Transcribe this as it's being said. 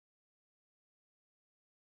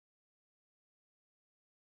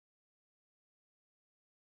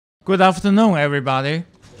Good afternoon, everybody.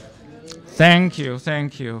 Thank you.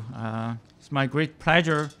 It's my great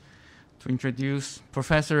pleasure to introduce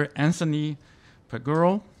Professor Anthony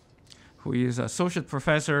Peguero, who is Associate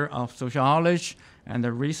Professor of Sociology and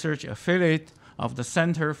a Research Affiliate of the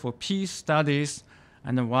Center for Peace Studies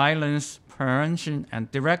and Violence Prevention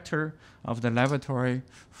and Director of the Laboratory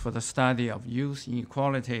for the Study of Youth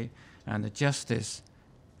Inequality and Justice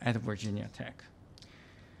at Virginia Tech.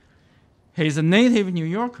 He's a native New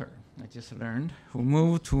Yorker, I just learned, who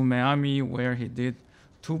moved to Miami where he did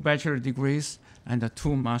 2 bachelor degrees and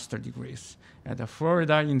 2 master degrees at the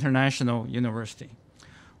Florida International University.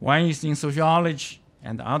 One is in sociology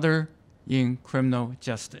and the other in criminal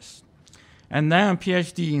justice. And then a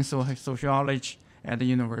PhD in sociology at the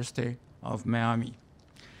University of Miami.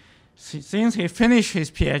 Since he finished his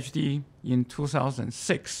PhD in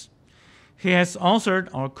 2006, he has authored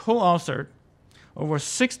or co-authored over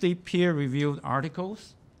 60 peer-reviewed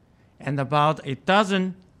articles and about a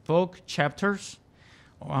dozen book chapters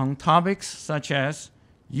on topics such as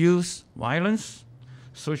youth violence,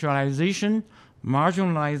 socialization,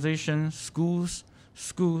 marginalization,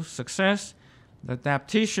 school success, the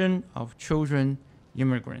adaptation of children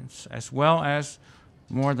immigrants, as well as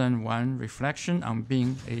more than one reflection on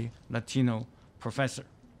being a Latino professor.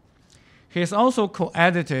 He has also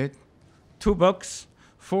co-edited 2 books,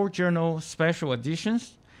 4 journal special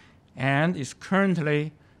editions, and is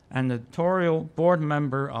currently an editorial board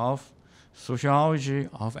member of Sociology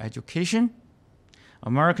of Education,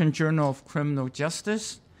 American Journal of Criminal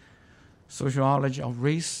Justice, Sociology of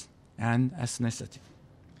Race and Ethnicity.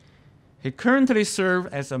 He currently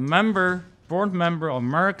serves as a board member of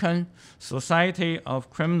American Society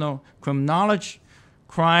of Criminology,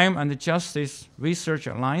 Crime and Justice Research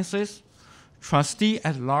Alliances, trustee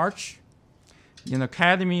at large in the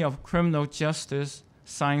Academy of Criminal Justice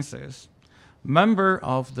Sciences, member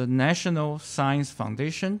of the National Science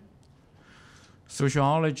Foundation,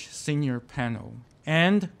 Sociology Senior Panel,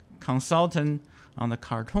 and consultant on the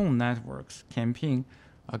Cartoon Network's campaign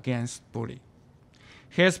against bullying.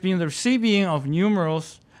 He has been the recipient of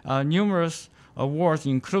numerous awards,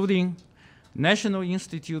 including National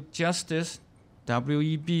Institute Justice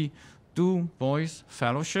W.E.B. Du Bois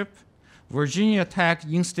Fellowship, Virginia Tech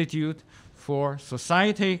Institute for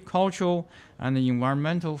Society, Cultural, and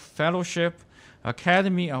Environmental Fellowship,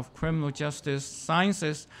 Academy of Criminal Justice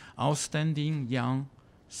Sciences Outstanding Young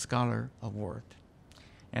Scholar Award,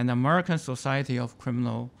 and American Society of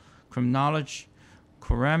Criminology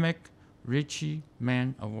Coramae Richey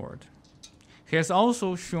Mann Award. He has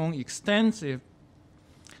also shown extensive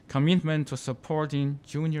commitment to supporting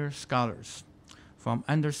junior scholars from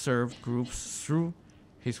underserved groups through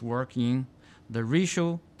his work in the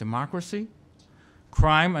Racial Democracy,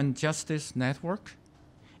 Crime and Justice Network,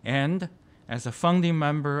 and as a founding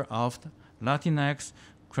member of the Latinx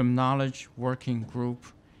Criminology Working Group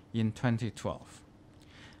in 2012.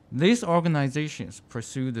 These organizations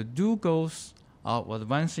pursue the dual goals of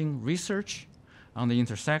advancing research on the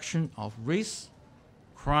intersection of race,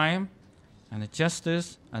 crime, and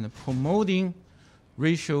justice, and promoting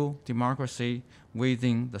racial democracy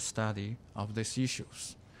within the study of these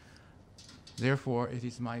issues. Therefore, it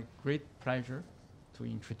is my great pleasure to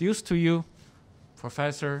introduce to you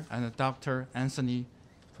Professor and Dr. Anthony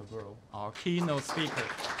Peguero, our keynote speaker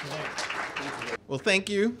today. Well, thank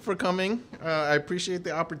you for coming. I appreciate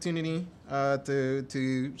the opportunity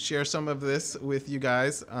to share some of this with you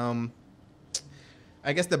guys. I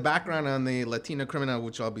guess the background on the Latino criminology,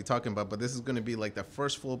 which I'll be talking about, but this is going to be like the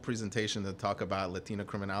first full presentation to talk about Latino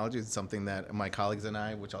criminology. It's something that my colleagues and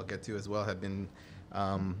I, which I'll get to as well, have been,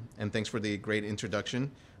 and thanks for the great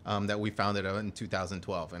introduction, that we founded in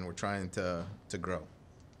 2012, and we're trying to grow.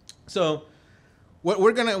 So what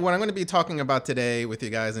I'm going to be talking about today with you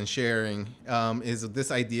guys and sharing is this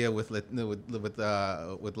idea with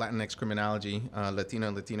Latinx criminology,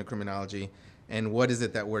 Latino criminology, and what is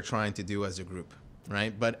it that we're trying to do as a group,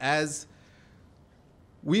 right? But as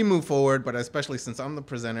we move forward, but especially since I'm the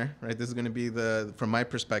presenter, right, this is going to be from my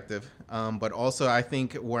perspective, but also I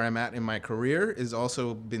think where I'm at in my career is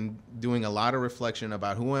also been doing a lot of reflection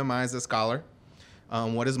about who am I as a scholar,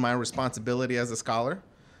 what is my responsibility as a scholar,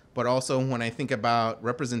 but also when I think about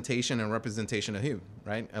representation and representation of who,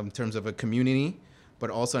 right, in terms of a community,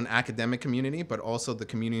 but also an academic community, but also the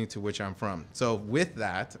community to which I'm from. So with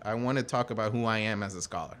that, I want to talk about who I am as a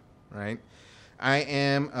scholar, right? I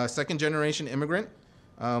am a second-generation immigrant.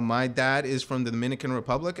 My dad is from the Dominican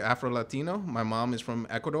Republic, Afro-Latino. My mom is from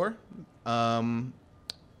Ecuador. I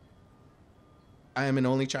am an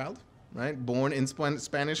only child, right? Born in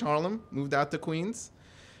Spanish Harlem, moved out to Queens.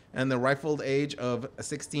 And the rifled age of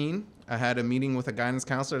 16, I had a meeting with a guidance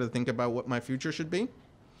counselor to think about what my future should be.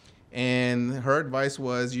 And her advice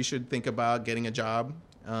was, you should think about getting a job.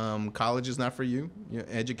 College is not for you.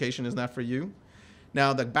 Education is not for you.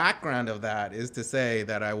 Now, the background of that is to say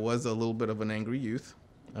that I was a little bit of an angry youth.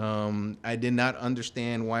 I did not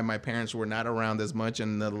understand why my parents were not around as much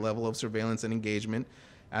and the level of surveillance and engagement.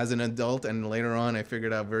 As an adult, and later on, I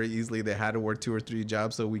figured out very easily they had to work 2 or 3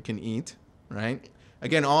 jobs so we can eat, right?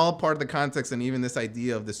 Again, all part of the context and even this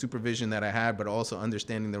idea of the supervision that I had, but also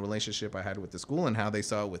understanding the relationship I had with the school and how they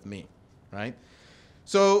saw it with me, right?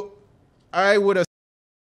 So I would have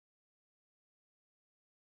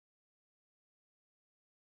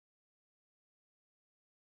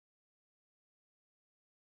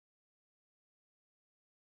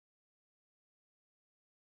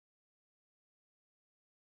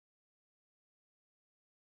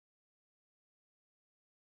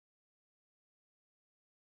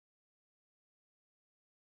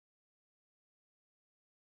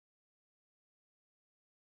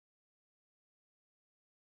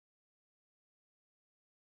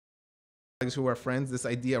who are friends, this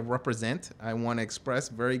idea of represent, I want to express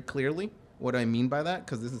very clearly what I mean by that,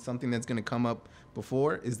 because this is something that's going to come up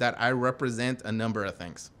before, is that I represent a number of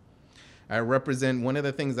things. I represent one of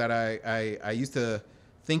the things that I used to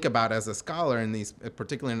think about as a scholar in these,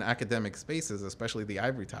 particularly in academic spaces, especially the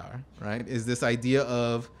ivory tower, right, is this idea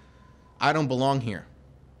of I don't belong here,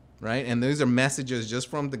 right? And these are messages just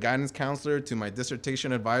from the guidance counselor to my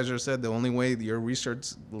dissertation advisor said the only way your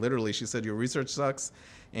research, literally, she said your research sucks,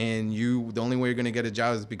 and the only way you're going to get a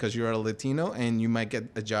job is because you're a Latino, and you might get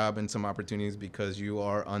a job and some opportunities because you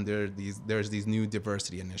are under there's these new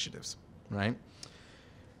diversity initiatives, right?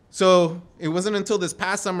 So it wasn't until this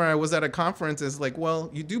past summer I was at a conference, it's like, well,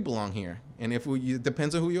 you do belong here. And it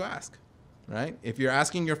depends on who you ask, right? If you're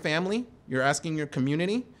asking your family, you're asking your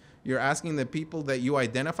community, you're asking the people that you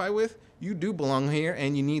identify with, you do belong here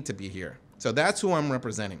and you need to be here. So that's who I'm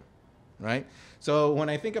representing, right? So when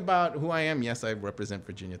I think about who I am, yes, I represent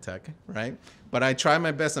Virginia Tech, right? But I try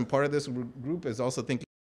my best, and part of this group is also thinking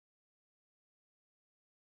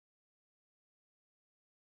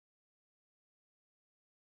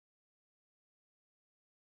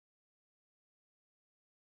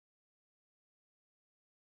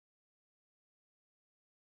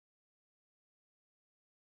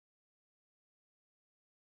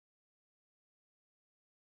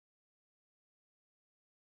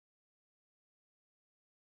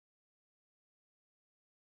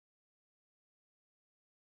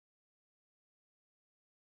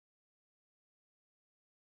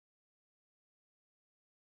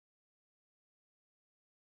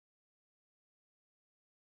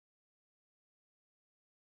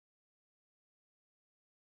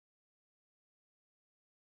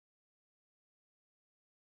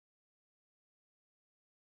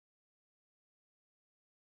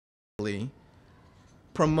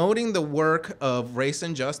promoting the work of race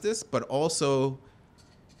and justice, but also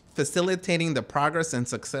facilitating the progress and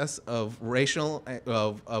success of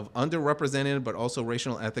underrepresented, but also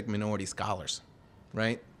racial and ethnic minority scholars,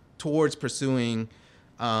 right? Towards pursuing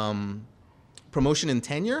promotion and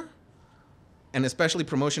tenure, and especially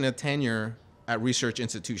promotion and tenure at research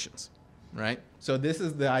institutions, right? So this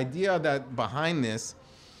is the idea that behind this,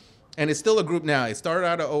 and it's still a group now. It started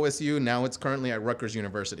out at OSU, now it's currently at Rutgers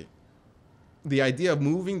University. The idea of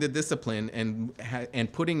moving the discipline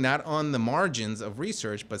and putting not on the margins of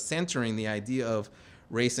research, but centering the idea of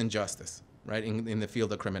race and justice, right, in the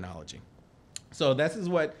field of criminology. So this is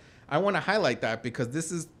what I want to highlight, that because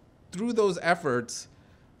this is through those efforts,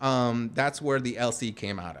 that's where the LC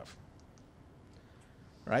came out of,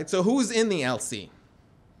 right? So who's in the LC,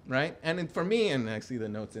 right? And for me, and I see the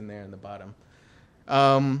notes in there in the bottom.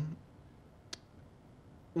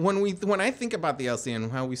 When I think about the LC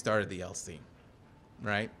and how we started the LC,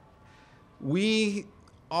 right, we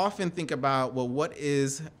often think about, well, what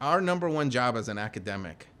is our number one job as an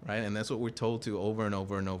academic, right? And that's what we're told to over and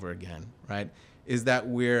over and over again, right? Is that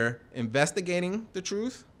we're investigating the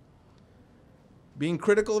truth, being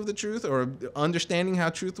critical of the truth, or understanding how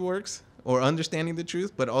truth works, or understanding the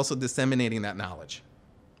truth, but also disseminating that knowledge,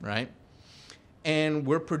 right? And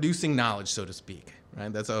we're producing knowledge, so to speak,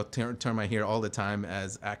 right? That's a term I hear all the time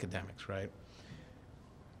as academics, right?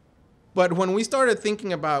 But when we started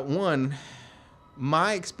thinking about,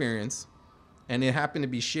 my experience, and it happened to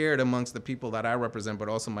be shared amongst the people that I represent, but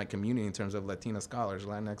also my community in terms of Latina scholars,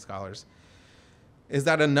 Latinx scholars, is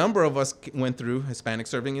that a number of us went through Hispanic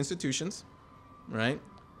Serving Institutions, right?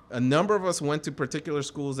 A number of us went to particular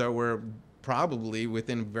schools that were probably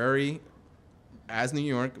within as New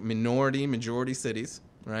York, majority cities,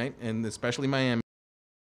 right? And especially Miami.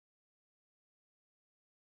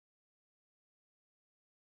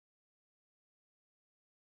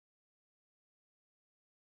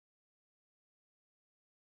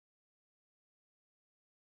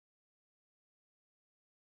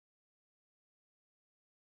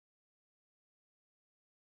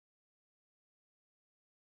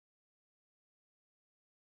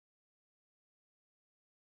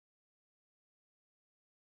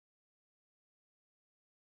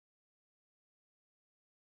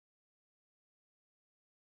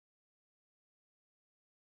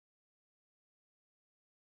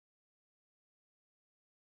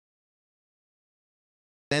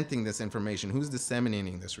 presenting this information? Who's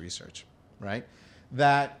disseminating this research, right?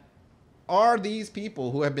 That are these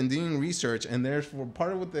people who have been doing research, and therefore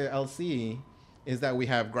part of what the LC is that we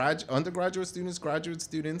have undergraduate students, graduate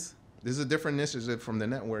students. This is a different initiative from the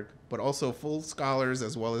network, but also full scholars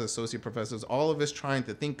as well as associate professors, all of us trying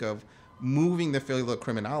to think of moving the field of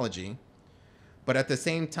criminology, but at the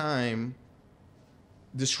same time,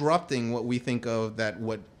 disrupting what we think of that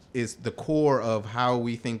what is the core of how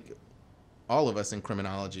we think, all of us in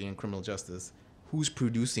criminology and criminal justice, who's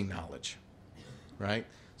producing knowledge, right?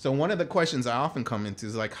 So one of the questions I often come into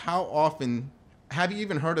is like, how often have you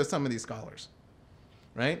even heard of some of these scholars,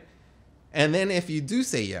 right? And then if you do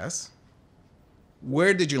say yes,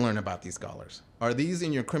 where did you learn about these scholars? Are these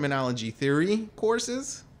in your criminology theory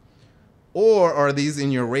courses? Or are these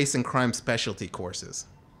in your race and crime specialty courses,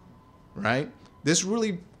 right? This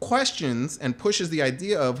really questions and pushes the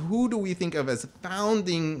idea of who do we think of as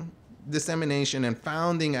founding dissemination and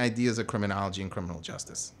founding ideas of criminology and criminal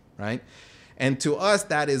justice, right? And to us,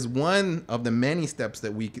 that is one of the many steps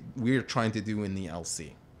that we're trying to do in the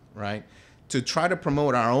LC, right? To try to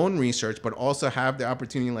promote our own research, but also have the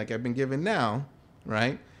opportunity, like I've been given now,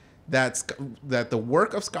 right? That the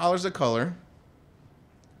work of scholars of color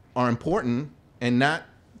are important, and not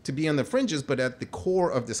to be on the fringes, but at the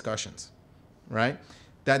core of discussions, right?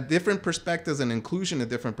 That different perspectives and inclusion of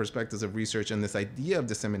different perspectives of research and this idea of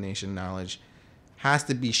dissemination knowledge has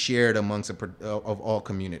to be shared amongst of all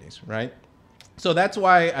communities, right? So that's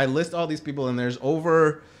why I list all these people, and there's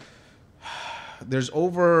over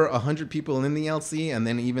 100 people in the LC, and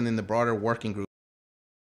then even in the broader working group.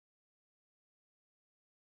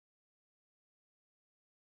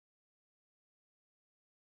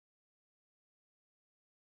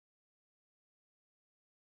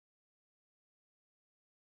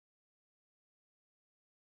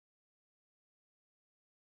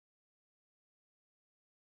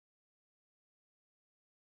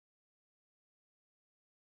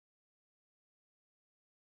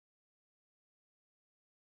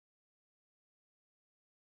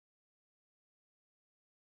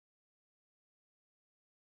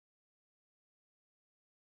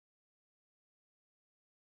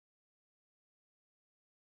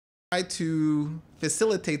 Try to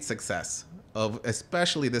facilitate success of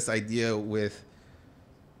especially this idea with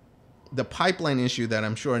the pipeline issue that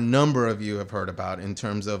I'm sure a number of you have heard about in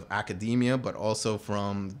terms of academia, but also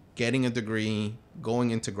from getting a degree,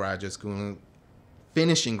 going into graduate school,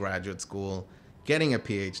 finishing graduate school, getting a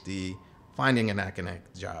PhD, finding an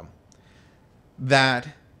academic job. That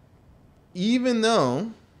even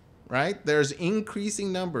though, right, there's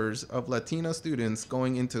increasing numbers of Latino students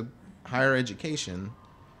going into higher education,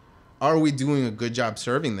 are we doing a good job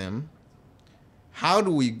serving them? How do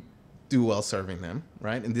we do well serving them,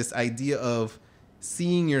 right? And this idea of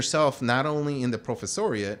seeing yourself not only in the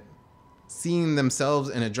professoriate, seeing themselves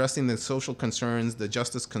and addressing the social concerns, the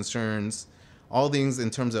justice concerns, all things in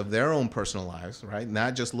terms of their own personal lives, right?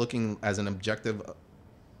 Not just looking as an objective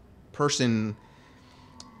person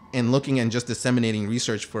and looking and just disseminating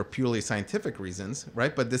research for purely scientific reasons,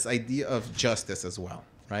 right? But this idea of justice as well,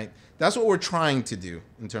 right? That's what we're trying to do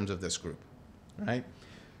in terms of this group, right?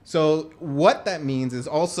 So what that means is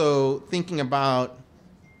also thinking about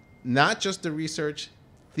not just the research,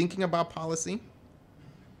 thinking about policy,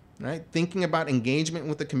 right? Thinking about engagement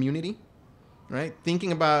with the community, right?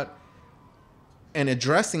 Thinking about and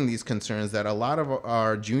addressing these concerns that a lot of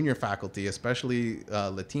our junior faculty, especially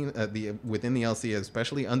within the LC,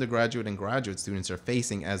 especially undergraduate and graduate students, are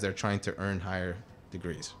facing as they're trying to earn higher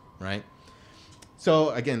degrees, right?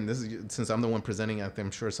 So again, this is, since I'm the one presenting,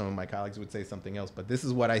 I'm sure some of my colleagues would say something else, but this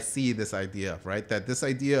is what I see this idea of, right? That this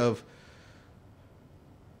idea of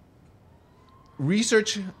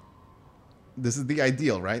research, this is the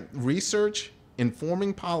ideal, right? Research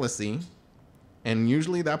informing policy, and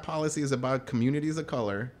usually that policy is about communities of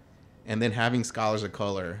color, and then having scholars of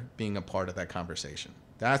color being a part of that conversation.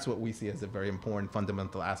 That's what we see as a very important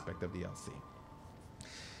fundamental aspect of the LC.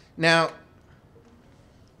 Now,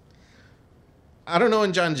 I don't know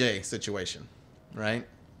in John Jay's situation, right?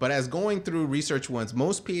 But as going through Research One's,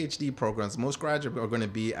 most PhD programs, most graduates are going to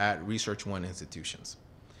be at Research One institutions.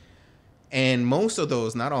 And most of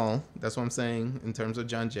those, not all, that's what I'm saying in terms of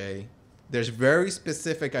John Jay, there's very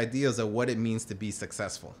specific ideas of what it means to be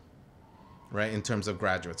successful, right? In terms of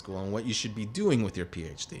graduate school and what you should be doing with your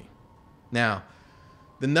PhD. Now,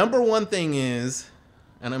 the number one thing is,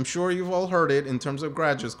 and I'm sure you've all heard it in terms of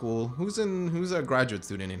graduate school, who's a graduate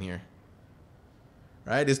student in here?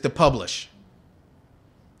 Right, is to publish,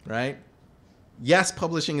 right? Yes,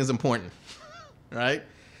 publishing is important, right?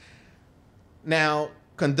 Now,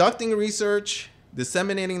 conducting research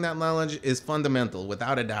Disseminating that knowledge is fundamental,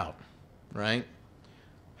 without a doubt, right?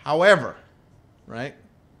 However, right,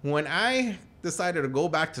 when I decided to go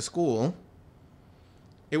back to school,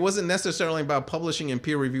 it wasn't necessarily about publishing in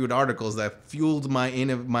peer-reviewed articles that fueled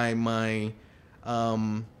my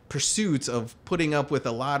pursuits of putting up with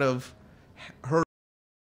a lot of hurdles.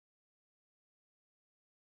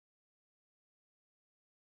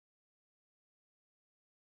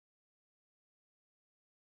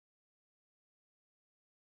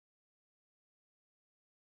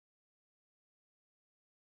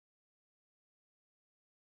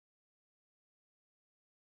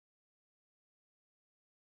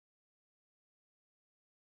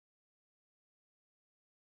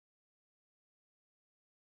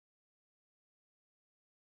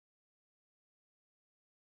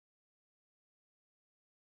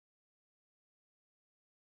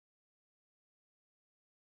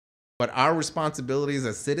 But our responsibilities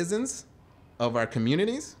as citizens of our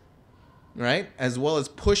communities, right, as well as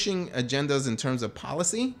pushing agendas in terms of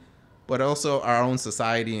policy, but also our own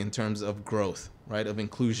society in terms of growth, right, of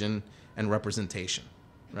inclusion and representation,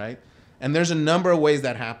 right? And there's a number of ways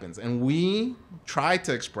that happens. And we try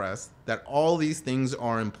to express that all these things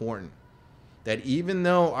are important. That even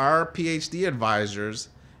though our PhD advisors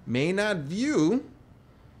may not view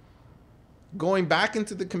going back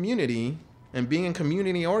into the community and being a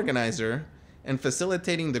community organizer and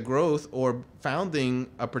facilitating the growth or founding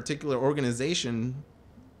a particular organization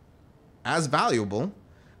as valuable,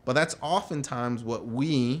 but that's oftentimes what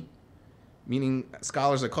we, meaning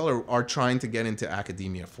scholars of color, are trying to get into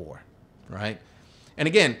academia for, right? And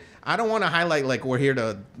again, I don't want to highlight like we're here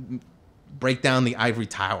to break down the ivory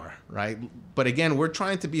tower, right? But again, we're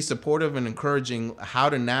trying to be supportive and encouraging how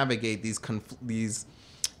to navigate these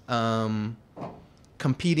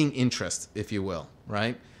competing interests, if you will,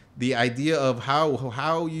 right? The idea of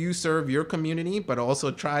how you serve your community, but also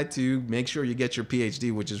try to make sure you get your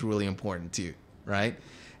PhD, which is really important too, right?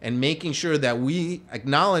 And making sure that we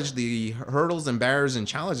acknowledge the hurdles and barriers and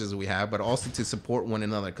challenges we have, but also to support one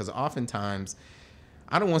another. Because oftentimes,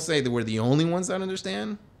 I don't want to say that we're the only ones that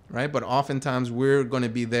understand, right? But oftentimes we're going to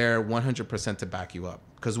be there 100% to back you up.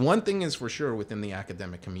 Because one thing is for sure within the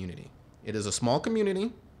academic community, it is a small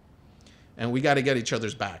community, and we got to get each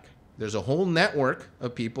other's back. There's a whole network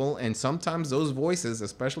of people, and sometimes those voices,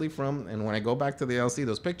 especially from, and when I go back to the LC,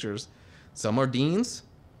 those pictures, some are deans,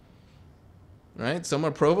 right? Some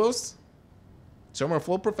are provosts, some are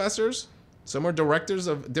full professors, some are directors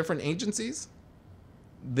of different agencies.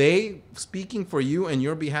 They speaking for you and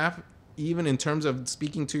your behalf, even in terms of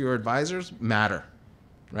speaking to your advisors, matter,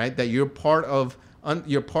 right? That you're part of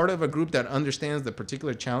a group that understands the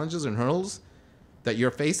particular challenges and hurdles that you're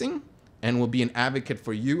facing and will be an advocate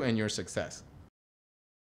for you and your success.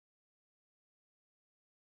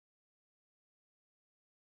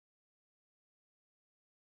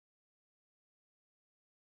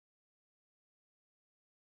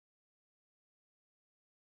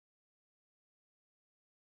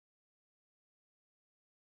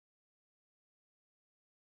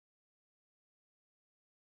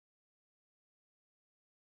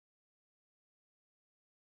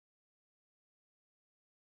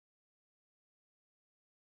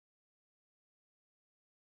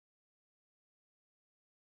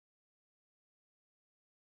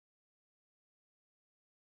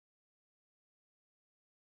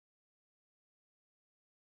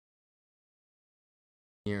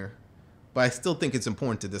 Here, but I still think it's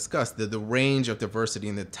important to discuss the range of diversity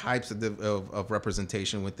and the types of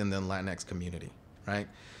representation within the Latinx community, right?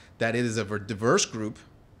 That it is a diverse group,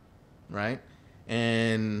 right?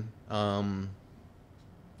 And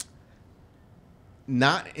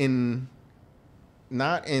not in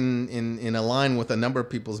line with a number of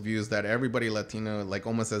people's views that everybody Latino, like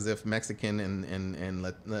almost as if Mexican and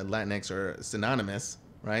Latinx are synonymous,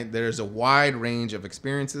 right? There's a wide range of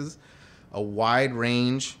experiences, a wide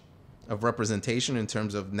range of representation in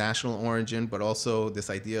terms of national origin, but also this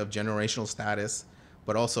idea of generational status,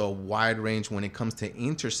 but also a wide range when it comes to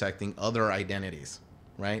intersecting other identities,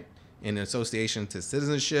 right? In association to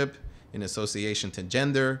citizenship, in association to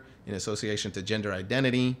gender, in association to gender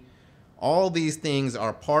identity. All these things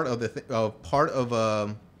are part of let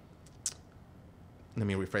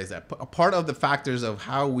me rephrase that, a part of the factors of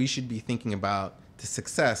how we should be thinking about the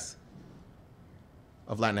success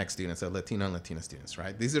of Latinx students, of Latino and Latina students,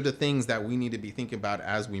 right? These are the things that we need to be thinking about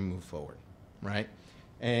as we move forward, right?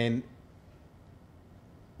 And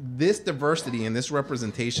this diversity and this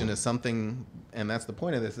representation is something, and that's the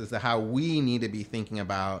point of this, is how we need to be thinking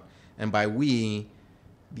about, and by we,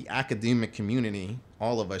 the academic community,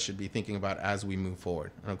 all of us should be thinking about as we move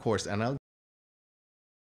forward. And of course, and I'll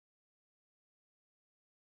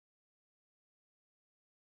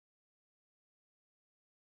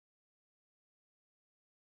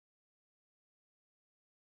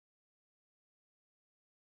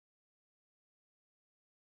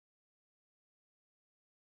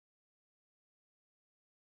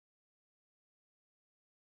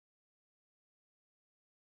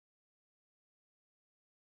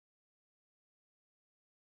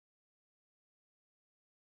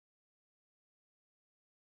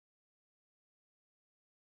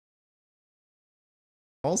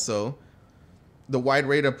also the wide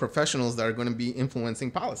rate of professionals that are going to be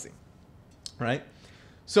influencing policy, right?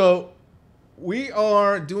 So we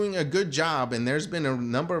are doing a good job, and there's been a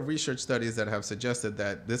number of research studies that have suggested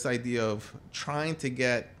that this idea of trying to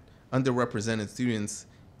get underrepresented students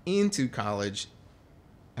into college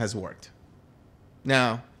has worked.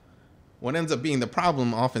 Now, what ends up being the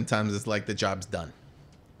problem oftentimes is like the job's done.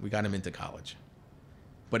 We got them into college.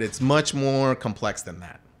 But it's much more complex than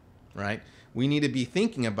that, right? We need to be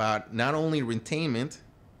thinking about not only retainment,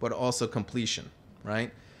 but also completion,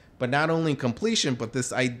 right? But not only completion, but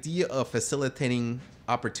this idea of facilitating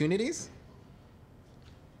opportunities,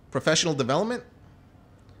 professional development,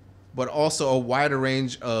 but also a wider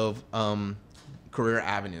range of career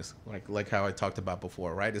avenues, like how I talked about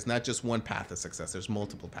before, right? It's not just one path of success. There's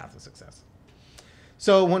multiple paths of success.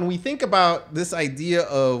 So when we think about this idea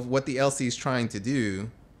of what the LC is trying to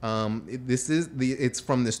do, it's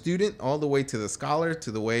from the student all the way to the scholar,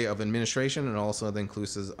 to the way of administration, and also the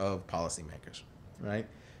inclusive of policymakers, right?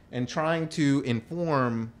 And trying to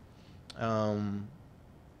inform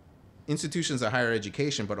institutions of higher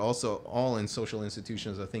education, but also all in social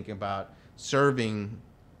institutions are thinking about serving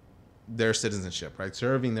their citizenship, right?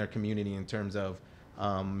 Serving their community in terms of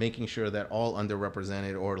making sure that all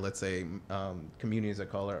underrepresented, or let's say communities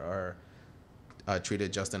of color, are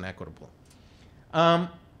treated just and equitable.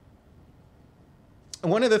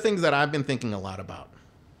 One of the things that I've been thinking a lot about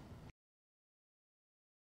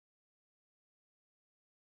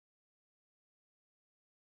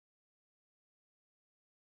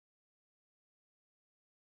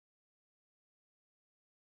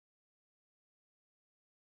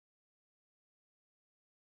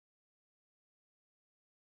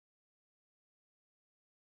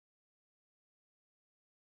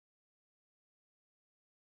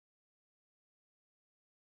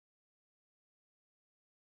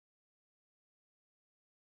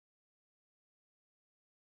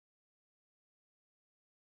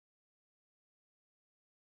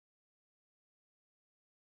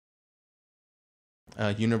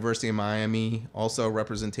University of Miami, also a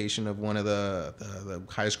representation of one of the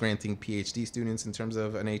highest granting PhD students in terms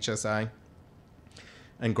of an HSI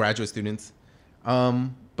and graduate students.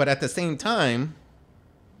 But at the same time,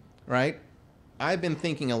 right, I've been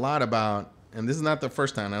thinking a lot about, and this is not the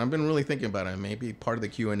first time, and I've been really thinking about it. Maybe part of the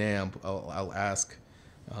Q&A, I'll ask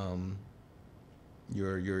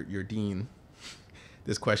your dean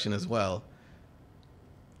this question as well.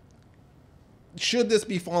 Should this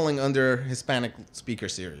be falling under Hispanic speaker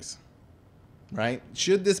series, right?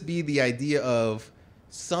 Should this be the idea of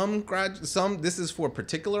this is for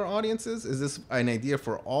particular audiences? Is this an idea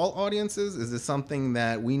for all audiences? Is this something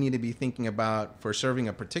that we need to be thinking about for serving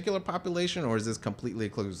a particular population, or is this completely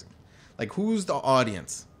inclusive? Like, who's the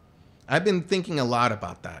audience? I've been thinking a lot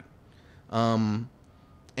about that.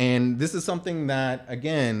 And this is something that,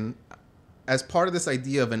 again, as part of this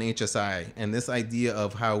idea of an HSI and this idea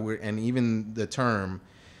of how and even the term,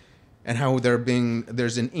 and how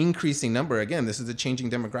there's an increasing number, again, this is the changing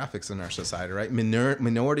demographics in our society, right?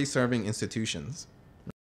 Minority serving institutions.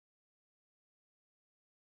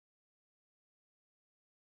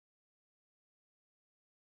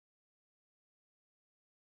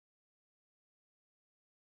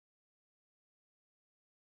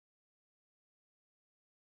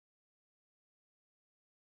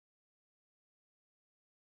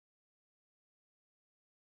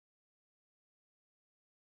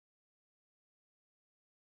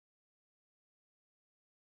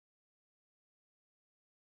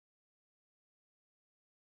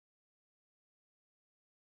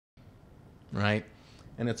 Right?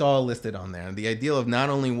 And it's all listed on there. The idea of not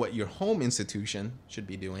only what your home institution should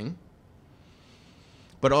be doing,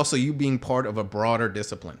 but also you being part of a broader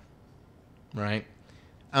discipline, right?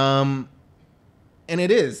 And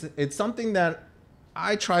it's something that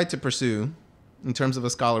I try to pursue in terms of a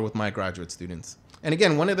scholar with my graduate students. And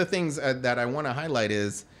again, one of the things that I want to highlight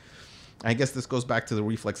is, I guess this goes back to the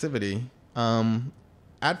reflexivity,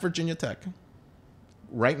 at Virginia Tech,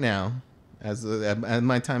 right now, as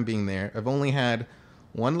my time being there, I've only had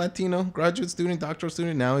one Latino graduate student, doctoral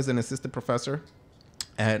student. Now he's an assistant professor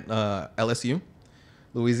at LSU,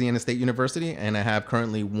 Louisiana State University, and I have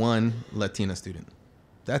currently one Latina student.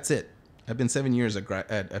 That's it. I've been 7 years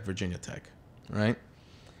at Virginia Tech, right?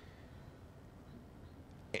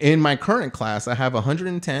 In my current class, I have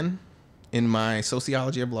 110 in my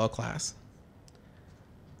Sociology of Law class,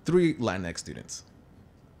 3 Latinx students,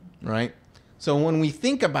 right? So when we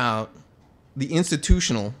think about the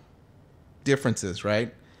institutional differences,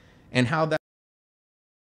 right, and how that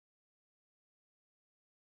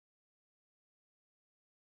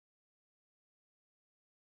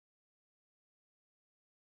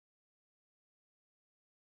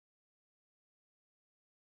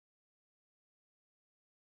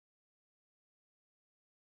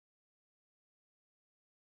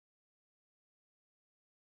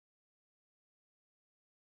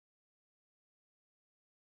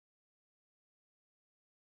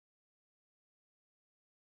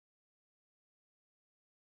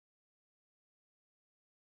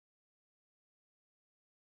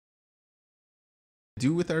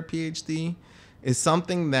do with our PhD is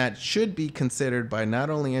something that should be considered by not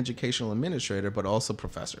only educational administrator, but also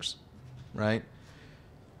professors, right?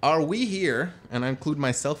 Are we here, and I include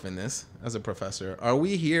myself in this as a professor, are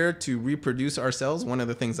we here to reproduce ourselves? One of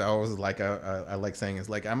the things I always like, I like saying is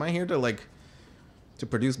like, am I here to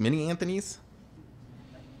produce mini Anthonys?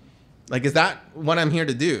 Like, is that what I'm here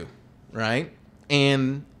to do, right?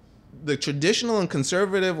 And the traditional and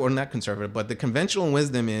conservative, or not conservative, but the conventional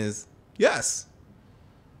wisdom is yes,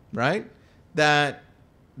 right? That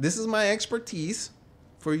this is my expertise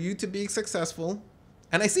for you to be successful.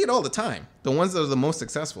 And I see it all the time. The ones that are the most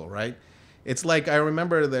successful, right? It's like, I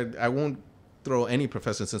remember that I won't throw any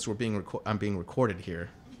professor since I'm being recorded here.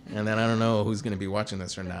 And then I don't know who's going to be watching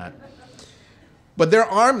this or not. But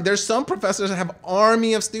there's some professors that have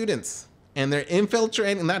army of students. And they're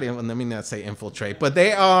infiltrating, let me not say infiltrate, but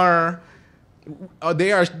they are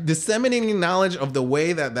disseminating knowledge of the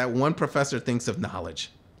way that one professor thinks of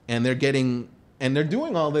knowledge. And they're doing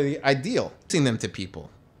all the ideal, teaching them to people,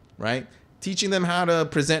 right? Teaching them how to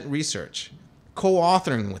present research,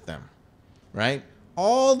 co-authoring with them, right?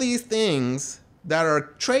 All these things that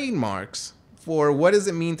are trademarks for what does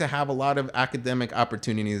it mean to have a lot of academic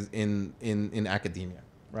opportunities in academia,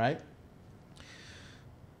 right?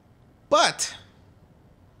 But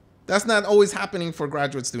that's not always happening for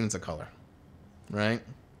graduate students of color, right?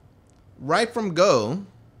 Right from go,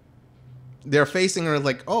 they're facing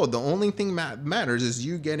like, oh, the only thing matters is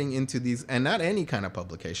you getting into these, and not any kind of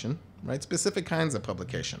publication, right? Specific kinds of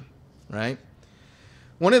publication, right?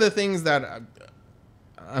 One of the things that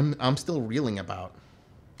I'm still reeling about,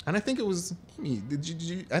 and I think it was me.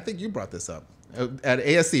 I think you brought this up at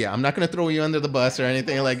ISCE. I'm not going to throw you under the bus or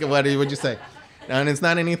anything. Like, what would you say? And it's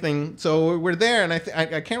not anything. So we're there, and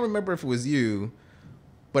I can't remember if it was you,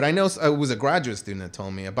 but I know it was a graduate student that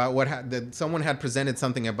told me about that someone had presented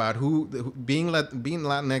something about being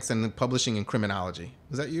Latinx and publishing in criminology.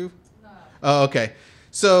 Was that you? No. Oh, okay.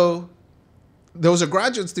 So there was a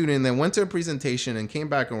graduate student that went to a presentation and came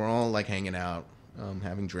back, and we're all like hanging out,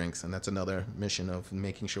 having drinks, and that's another mission of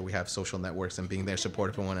making sure we have social networks and being there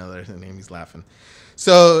supportive of one another. And Amy's laughing.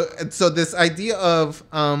 So this idea of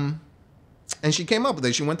and she came up with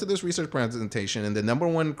it. She went to this research presentation, and the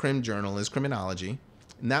 #1 crim journal is Criminology.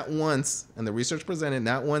 Not once, and the research presented,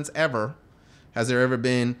 not once ever has there ever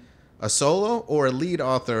been a solo or a lead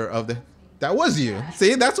author of the. That was you.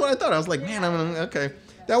 See, that's what I thought. I was like, man, okay.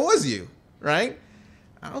 That was you, right?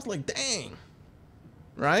 I was like, dang,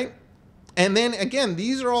 right? And then again,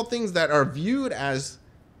 these are all things that are viewed as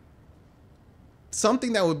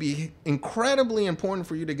something that would be incredibly important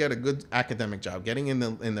for you to get a good academic job, getting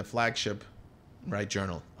in the flagship, right,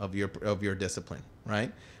 journal of your discipline,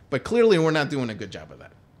 right? But clearly we're not doing a good job of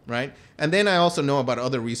that, right? And then I also know about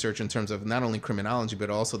other research in terms of not only criminology, but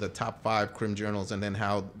also the top 5 crim journals, and then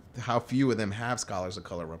how few of them have scholars of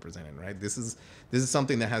color represented, right? This is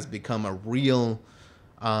something that has become a real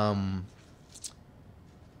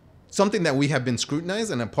something that we have been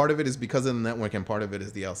scrutinized, and a part of it is because of the network, and part of it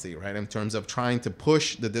is the LC, right? In terms of trying to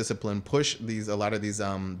push the discipline, push a lot of these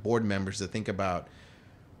board members to think about,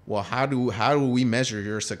 well, how do we measure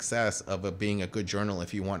your success of being a good journal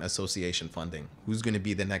if you want association funding? Who's going to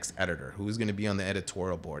be the next editor? Who's going to be on the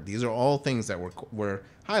editorial board? These are all things that we're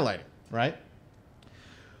highlighting, right?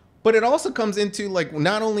 But it also comes into like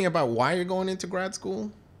not only about why you're going into grad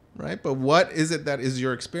school, right? But what is it that is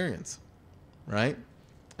your experience, right?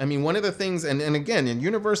 I mean, one of the things, and again, in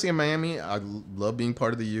University of Miami, I love being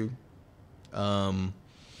part of the U.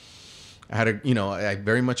 I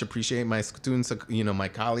very much appreciate my students, my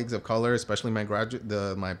colleagues of color, especially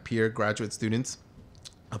my peer graduate students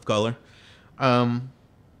of color.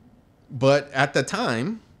 But at the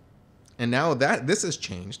time, and now that this has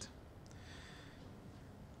changed,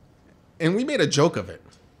 and we made a joke of it,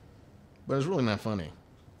 but it's really not funny,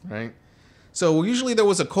 right? So usually there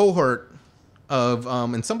was a cohort of,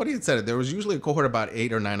 and somebody had said it, there was usually a cohort about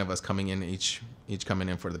 8 or 9 of us coming in, each coming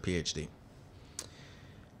in for the PhD.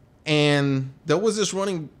 And there was this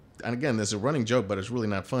running, and again, there's a running joke, but it's really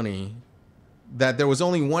not funny, that there was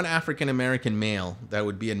only one African-American male that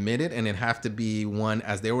would be admitted, and it'd have to be one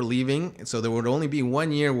as they were leaving. So there would only be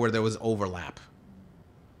 1 year where there was overlap.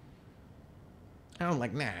 And I'm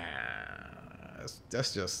like, nah,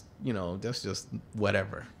 that's just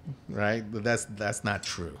whatever, right? That's not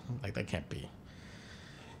true. Like, that can't be.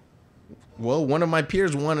 Well, one of my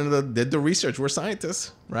peers did the research. We're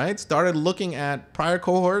scientists, right? Started looking at prior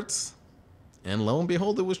cohorts, and lo and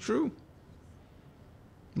behold, it was true,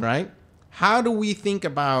 right? How do we think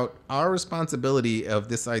about our responsibility of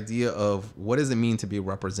this idea of what does it mean to be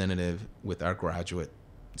representative with our graduate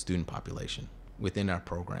student population within our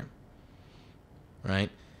program? right?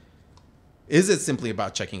 Is it simply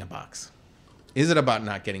about checking a box? Is it about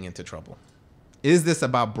not getting into trouble? Is this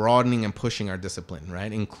about broadening and pushing our discipline,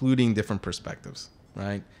 right? Including different perspectives,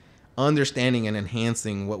 right? Understanding and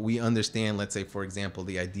enhancing what we understand, let's say, for example,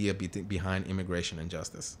 the idea behind immigration and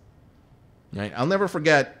justice, right? I'll never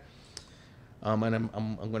forget, and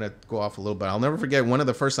I'm going to go off a little bit. I'll never forget one of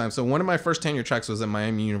the first times. So one of my first tenure tracks was at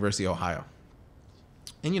Miami University, Ohio.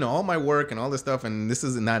 And, you know, all my work and all this stuff, and this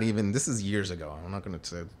is years ago. I'm not going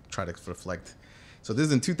to try to reflect. So this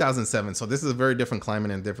is in 2007. So this is a very different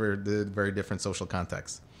climate and very different social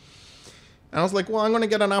context. And I was like, well, I'm going to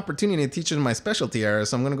get an opportunity to teach in my specialty area,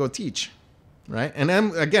 so I'm going to go teach, right? And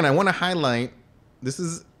then, again, I want to highlight, this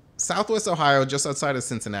is Southwest Ohio, just outside of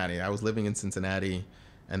Cincinnati. I was living in Cincinnati,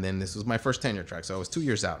 and then this was my first tenure track, so I was 2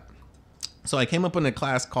 years out. So I came up in a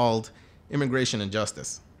class called Immigration and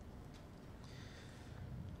Justice.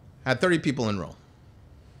 Had 30 people enroll.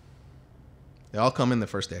 They all come in the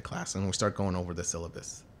first day of class, and we start going over the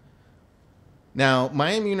syllabus. Now,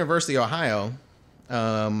 Miami University, Ohio,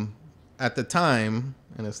 at the time,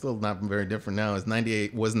 and it's still not very different now, was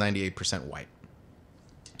 98% white.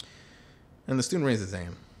 And the student raised his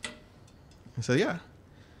hand. I said, yeah.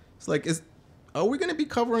 It's like, are we going to be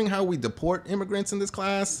covering how we deport immigrants in this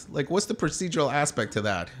class? Like, what's the procedural aspect to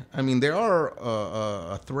that? I mean, they are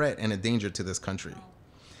a threat and a danger to this country.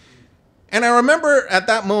 And I remember at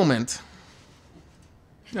that moment,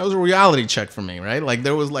 that was a reality check for me, right? Like,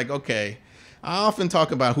 there was like, okay, I often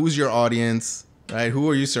talk about who's your audience, right? Who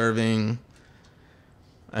are you serving?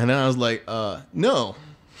 And then I was like, no,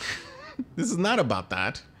 this is not about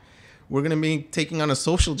that. We're going to be taking on a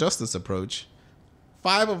social justice approach.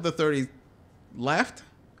 5 of the 30 left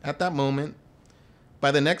at that moment.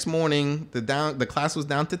 By the next morning, the class was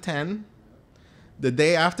down to 10. The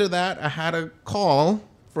day after that, I had a call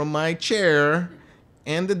from my chair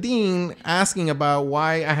and the dean asking about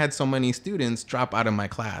why I had so many students drop out of my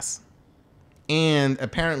class. And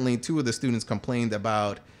apparently 2 of the students complained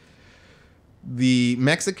about the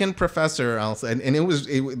Mexican professor, I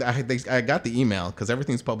got the email because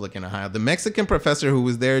everything's public in Ohio. The Mexican professor who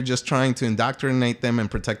was there just trying to indoctrinate them and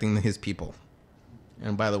protecting his people.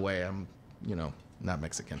 And by the way, I'm, not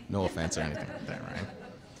Mexican. No offense or anything like that, right?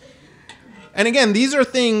 And again, these are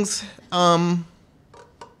things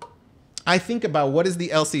I think about. What is the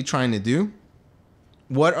LC trying to do?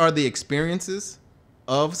 What are the experiences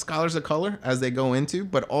of scholars of color as they go into,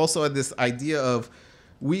 but also this idea of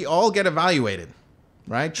we all get evaluated,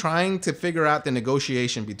 right? Trying to figure out the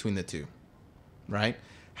negotiation between the two, right?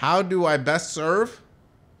 How do I best serve,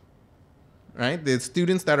 right, the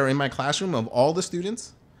students that are in my classroom, of all the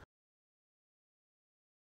students?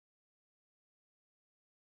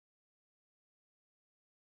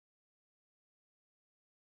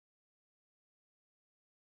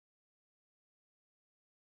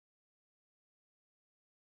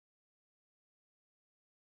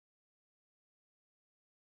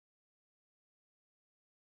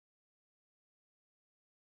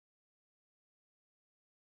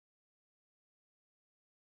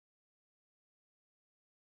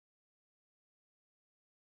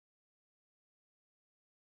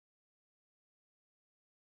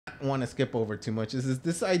 Want to skip over too much is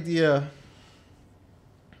this idea,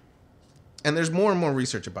 and there's more and more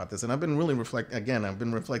research about this, and I've been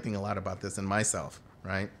reflecting a lot about this in myself,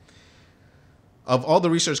 right? Of all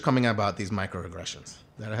the research coming out about these microaggressions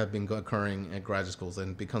that have been occurring at graduate schools,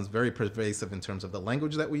 and becomes very pervasive in terms of the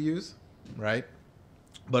language that we use, right?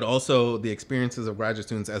 But also the experiences of graduate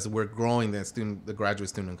students as we're growing the graduate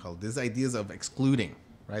student college. These ideas of excluding,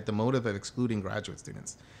 right? The motive of excluding graduate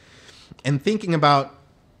students, and thinking about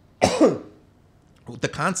the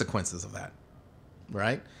consequences of that,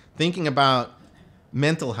 right? Thinking about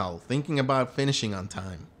mental health, thinking about finishing on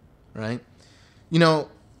time, right?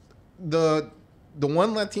 The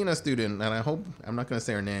one Latina student, and I hope I'm not going to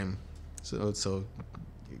say her name, so to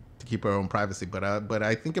keep her own privacy, but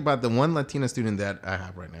I think about the one Latina student that I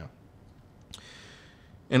have right now,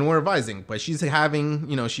 and we're advising, but she's having,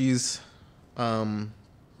 she's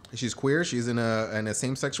queer, she's in a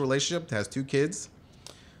same-sex relationship, has 2 kids.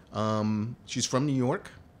 She's from New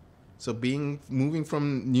York, so moving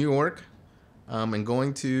from New York and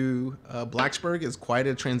going to Blacksburg is quite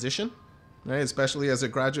a transition, right? Especially as a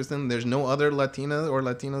graduate student. There's no other Latina or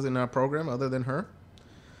Latinos in our program other than her.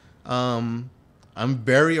 I'm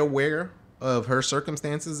very aware of her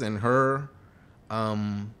circumstances and her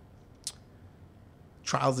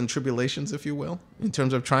trials and tribulations, if you will, in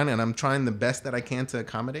terms of I'm trying the best that I can to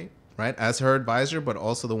accommodate, right? As her advisor, but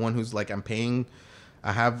also the one who's like, I'm paying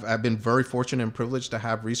I've been very fortunate and privileged to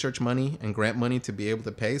have research money and grant money to be able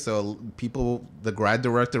to pay. So the grad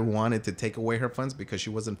director wanted to take away her funds because she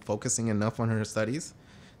wasn't focusing enough on her studies,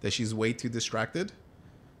 that she's way too distracted.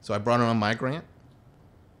 So I brought her on my grant,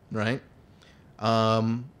 right?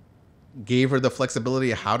 Gave her the flexibility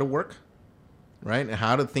of how to work, right? And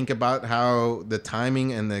how to think about how the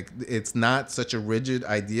timing and it's not such a rigid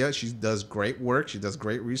idea. She does great work. She does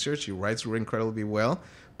great research. She writes incredibly well,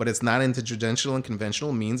 but it's not into traditional and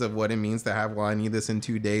conventional means of what it means to have, well, I need this in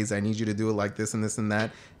 2 days. I need you to do it like this and this and that.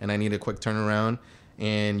 And I need a quick turnaround.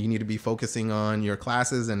 And you need to be focusing on your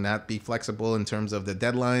classes and not be flexible in terms of the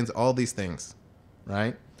deadlines, all these things,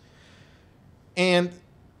 right? And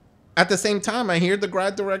at the same time, I hear the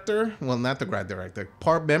grad director, well, not the grad director,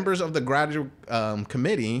 members of the graduate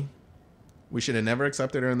committee, we should have never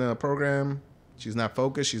accepted her in the program. She's not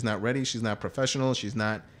focused. She's not ready. She's not professional. She's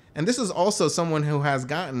not. And this is also someone who has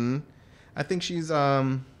gotten, I think she's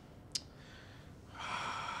a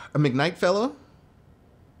McKnight Fellow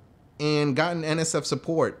and gotten NSF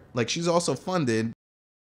support. Like, she's also funded.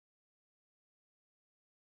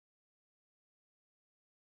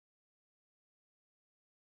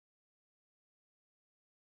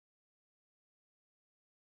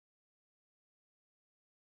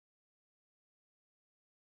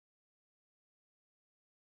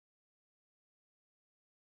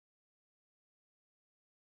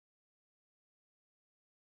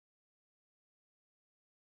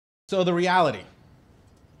 So the reality,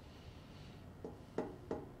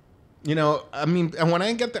 you know, I mean, and when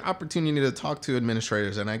I get the opportunity to talk to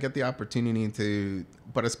administrators and I get the opportunity to,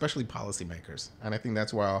 but especially policymakers, and I think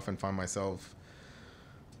that's where I often find myself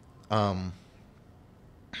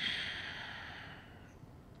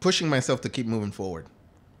pushing myself to keep moving forward,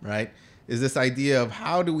 right? Is this idea of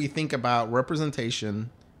how do we think about representation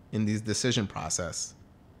in these decision process,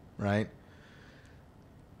 right?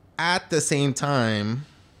 At the same time,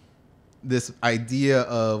 this idea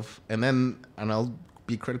of, and I'll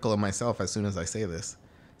be critical of myself as soon as I say this,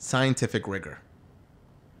 scientific rigor.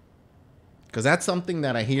 Because that's something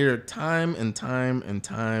that I hear time and time and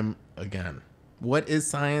time again. What is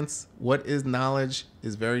science? What is knowledge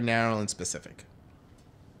is very narrow and specific.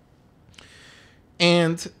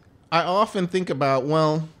 And I often think about,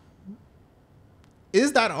 well,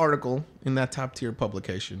 is that article in that top tier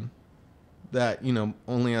publication that, you know,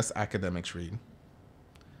 only us academics read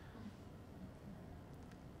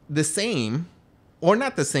the same or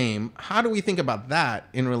not the same? How do we think about that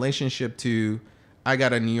in relationship to, I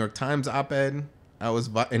got a New York Times op-ed. I was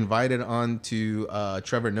invited on to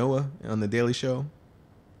Trevor Noah on The Daily Show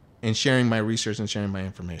and sharing my research and sharing my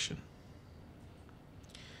information.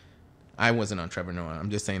 I wasn't on Trevor Noah. I'm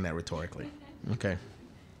just saying that rhetorically. Okay.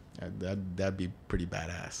 That'd be pretty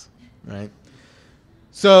badass, right?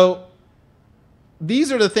 So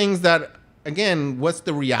these are the things that, again, what's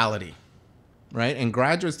the reality? Right? And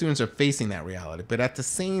graduate students are facing that reality. But at the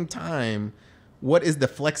same time, what is the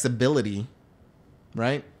flexibility,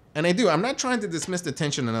 right? And I'm not trying to dismiss the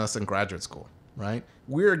tension in us in graduate school, right?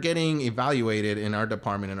 We're getting evaluated in our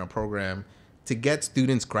department, in our program, to get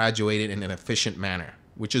students graduated in an efficient manner,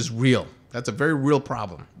 which is real. That's a very real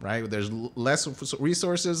problem, right? There's less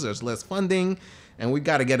resources, there's less funding, and we've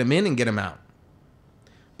got to get them in and get them out.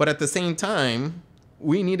 But at the same time,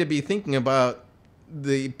 we need to be thinking about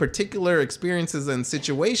the particular experiences and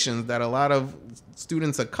situations that a lot of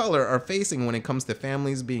students of color are facing when it comes to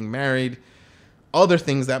families, being married, other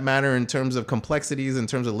things that matter in terms of complexities, in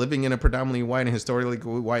terms of living in a predominantly white and historically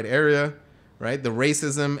white area, right? The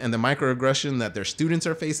racism and the microaggression that their students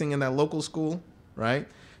are facing in that local school, right?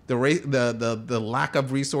 The lack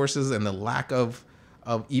of resources and the lack of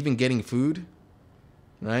even getting food,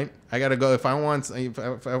 right? I gotta go if I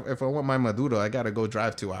want my Maduro, I gotta go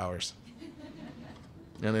drive 2 hours.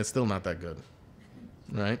 And it's still not that good,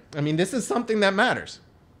 right? I mean, this is something that matters,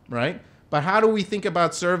 right? But how do we think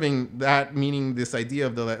about serving that, meaning this idea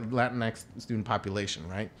of the Latinx student population,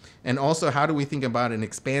 right? And also, how do we think about an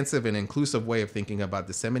expansive and inclusive way of thinking about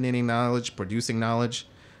disseminating knowledge, producing knowledge,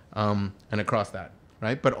 and across that,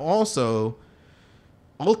 right? But also,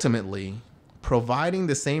 ultimately, providing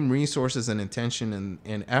the same resources and intention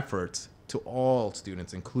and efforts to all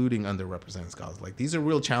students, including underrepresented scholars. Like, these are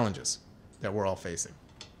real challenges that we're all facing.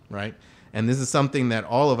 Right? And this is something that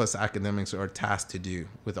all of us academics are tasked to do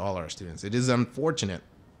with all our students. It is unfortunate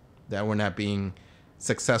that we're not being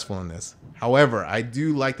successful in this. However, I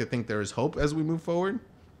do like to think there is hope as we move forward,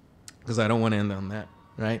 because I don't want to end on that,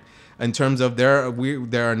 right? In terms of there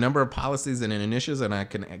are a number of policies and initiatives, and I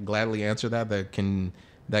can gladly answer that can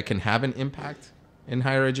have an impact in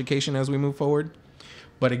higher education as we move forward.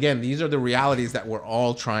 But again, these are the realities that we're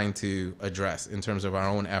all trying to address in terms of our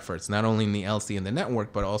own efforts, not only in the LC and the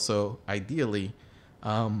network, but also ideally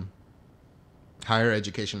higher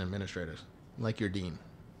education administrators like your dean,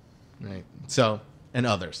 right? So, and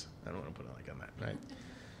others. I don't want to put it like on that, right?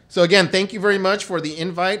 So again, thank you very much for the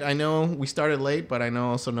invite. I know we started late, but I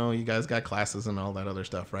also know you guys got classes and all that other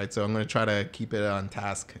stuff, right? So I'm going to try to keep it on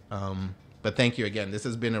task. But thank you again. This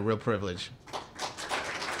has been a real privilege.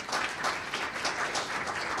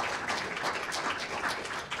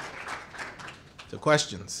 So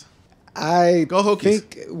questions? I Go Hokies.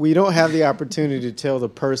 think we don't have the opportunity to tell the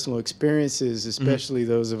personal experiences, especially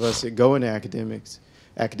those of us that go into academia,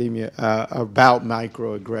 about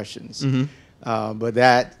microaggressions. But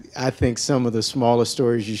that, I think, some of the smaller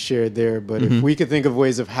stories you shared there. But if we could think of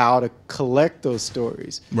ways of how to collect those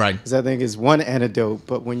stories, right? Because I think is one antidote.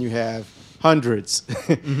 But when you have hundreds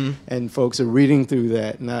and folks are reading through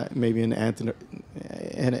that, not maybe in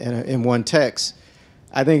one text,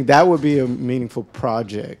 I think that would be a meaningful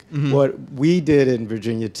project. What we did in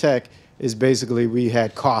Virginia Tech is basically we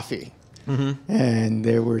had coffee and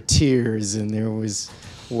there were tears and there was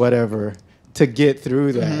whatever to get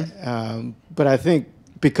through that. But I think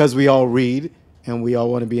because we all read and we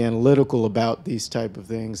all want to be analytical about these type of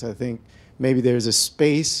things, I think maybe there's a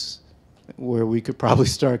space where we could probably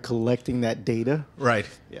start collecting that data. Right.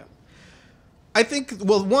 Yeah. I think,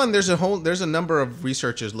 well, one, there's a number of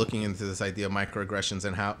researchers looking into this idea of microaggressions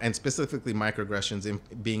and specifically microaggressions in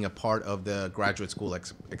being a part of the graduate school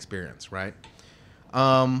experience, right?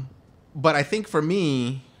 But I think for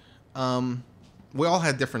me, we all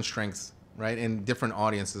had different strengths, right? And different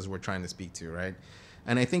audiences we're trying to speak to, right?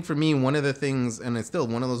 And I think for me, one of the things, and it's still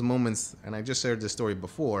one of those moments, and I just shared this story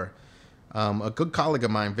before, a good colleague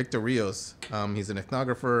of mine, Victor Rios, he's an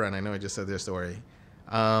ethnographer, and I know I just said their story.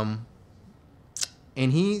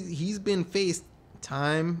 And he's been faced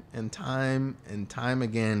time and time and time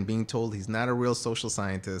again being told he's not a real social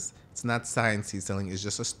scientist. It's not science he's telling. It's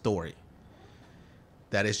just a story.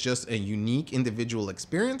 That is just a unique individual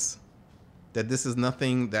experience. That this is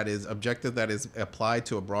nothing that is objective, that is applied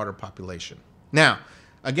to a broader population. Now,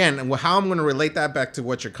 again, how I'm going to relate that back to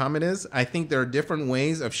what your comment is, I think there are different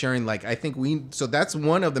ways of sharing. Like, I think so that's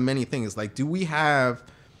one of the many things. Like, do we have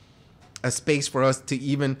a space for us to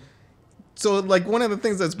even... So, like, one of the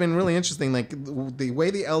things that's been really interesting, like, the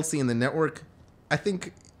way the LC and the network, I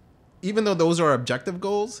think, even though those are objective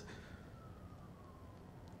goals,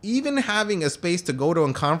 even having a space to go to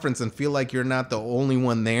a conference and feel like you're not the only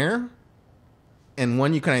one there, and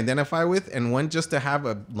one you can identify with, and one just to have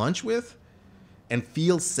a lunch with, and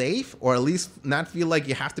feel safe, or at least not feel like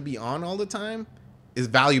you have to be on all the time, is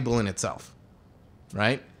valuable in itself,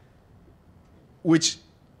 right? Which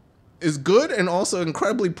is good and also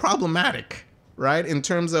incredibly problematic, right? In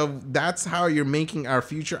terms of that's how you're making our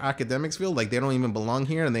future academics feel like they don't even belong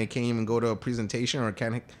here and they can't even go to a presentation or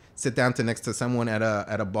can't sit down next to someone at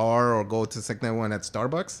a bar or go to someone at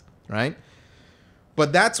Starbucks, right?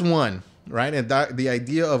 But that's one, right? And the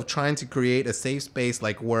idea of trying to create a safe space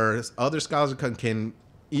like where other scholars can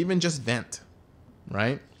even just vent,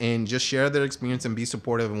 right? And just share their experience and be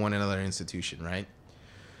supportive of one another institution, right?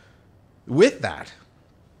 With that,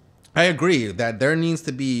 I agree that there needs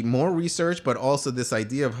to be more research, but also this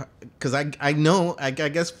idea of, because I know, I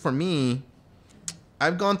guess for me,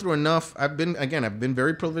 I've gone through enough. I've been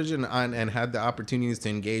very privileged and had the opportunities to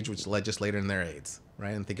engage with legislators and their aides,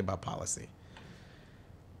 right, and think about policy.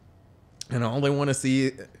 And all they want to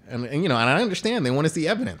see, and I understand they want to see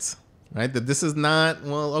evidence, right, that this is not,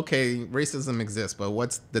 well, okay, racism exists, but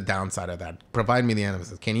what's the downside of that? Provide me the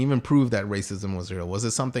evidence. Can you even prove that racism was real? Was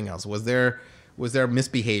it something else? Was there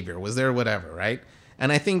misbehavior? Was there whatever, right?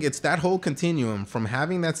 And I think it's that whole continuum from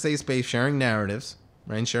having that safe space, sharing narratives,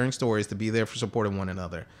 right, and sharing stories to be there for support of one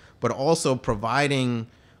another, but also providing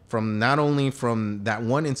from not only from that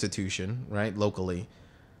one institution, right, locally,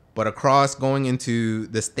 but across, going into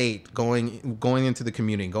the state, going into the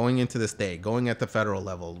community, going into the state, going at the federal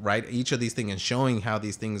level, right? Each of these things and showing how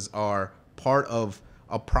these things are part of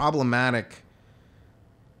a problematic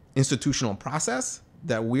institutional process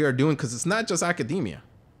that we are doing, because it's not just academia,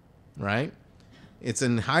 right? It's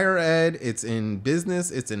in higher ed, it's in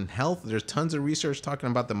business, it's in health. There's tons of research talking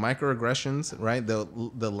about the microaggressions, right?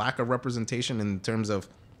 The lack of representation in terms of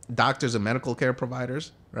doctors and medical care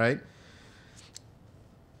providers, right?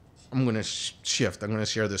 I'm going to shift. I'm going to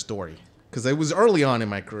share this story because it was early on in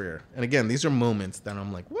my career. And again, these are moments that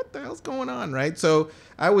I'm like, what the hell's going on, right? So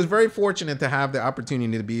I was very fortunate to have the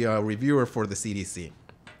opportunity to be a reviewer for the CDC.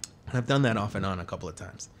 And I've done that off and on a couple of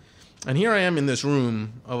times. And here I am in this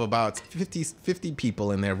room of about 50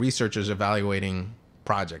 people in there, researchers evaluating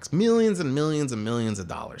projects, millions and millions and millions of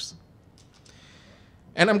dollars.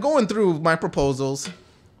 And I'm going through my proposals,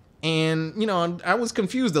 and, you know, I was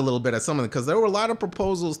confused a little bit at some of them, because there were a lot of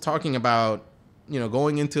proposals talking about, you know,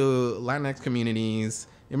 going into Latinx communities,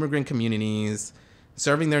 immigrant communities,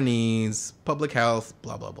 serving their needs, public health,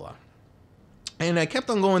 blah, blah, blah. And I kept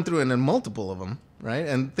on going through it, and then multiple of them, right?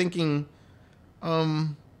 And thinking,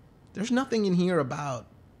 there's nothing in here about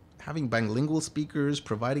having bilingual speakers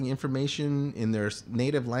providing information in their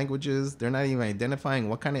native languages. They're not even identifying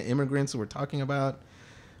what kind of immigrants we're talking about.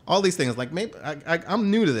 All these things, like, maybe I'm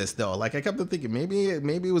new to this though. Like, I kept on thinking maybe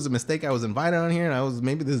it was a mistake. I was invited on here, and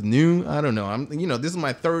maybe this is new. I don't know.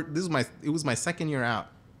 It was my second year out,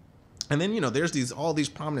 and then, you know, there's all these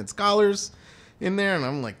prominent scholars in there, and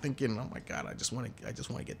I'm like thinking, oh my God, I just want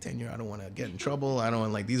to get tenure. I don't want to get in trouble. I don't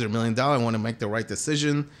want, like, these are $1 million. I want to make the right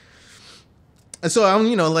decision. And so I'm,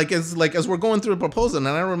 you know, as we're going through the proposal, and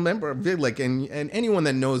I remember, like, and anyone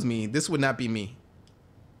that knows me, this would not be me.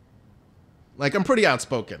 Like, I'm pretty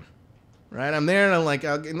outspoken, right? I'm there, and I'm like,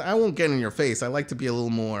 I won't get in your face. I like to be a little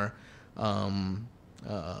more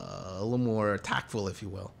tactful, if you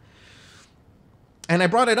will. And I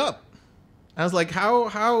brought it up. I was like,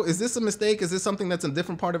 how is this a mistake? Is this something that's a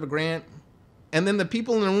different part of a grant? And then the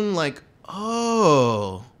people in the room, like,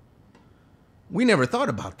 oh, we never thought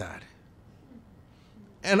about that.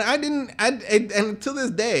 And and to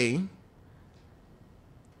this day,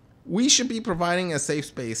 we should be providing a safe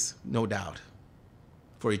space, no doubt,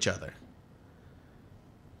 for each other.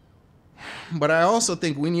 But I also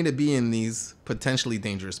think we need to be in these potentially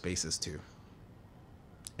dangerous spaces too,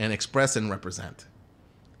 and express and represent.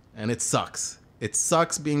 And it sucks. It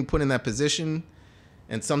sucks being put in that position,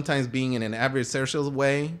 and sometimes being in an adversarial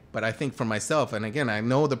way. But I think for myself, and again, I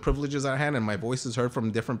know the privileges I had, and my voice is heard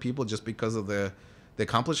from different people just because of the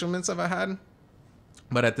accomplishments I've had.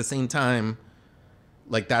 But at the same time,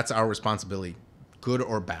 like, that's our responsibility, good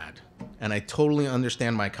or bad. And I totally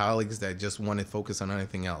understand my colleagues that just want to focus on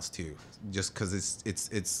anything else too, just because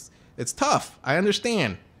it's tough. I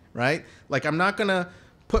understand, right? Like, I'm not gonna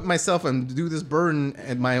put myself and do this burden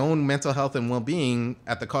and my own mental health and well-being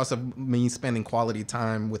at the cost of me spending quality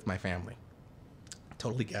time with my family.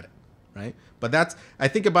 Totally get it, right? But I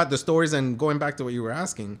think about the stories, and going back to what you were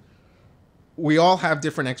asking, we all have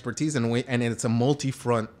different expertise, and it's a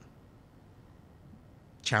multi-front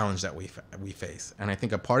challenge that we face. And I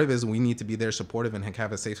think a part of it is we need to be there supportive and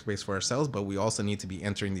have a safe space for ourselves, but we also need to be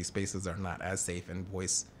entering these spaces that are not as safe and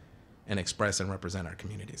voice and express and represent our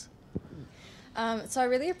communities. So I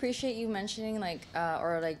really appreciate you mentioning, like,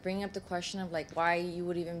 or like bringing up the question of, like, why you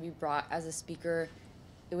would even be brought as a speaker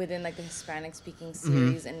within, like, the Hispanic speaking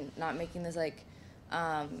series, and not making this, like,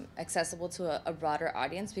 accessible to a broader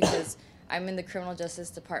audience, because I'm in the Criminal Justice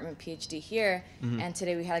Department PhD here, and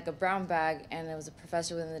today we had, like, a brown bag, and it was a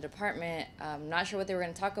professor within the department. Not sure what they were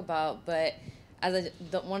going to talk about, but as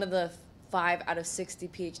one of the 5 out of 60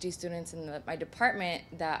 PhD students in my department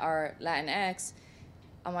that are Latinx,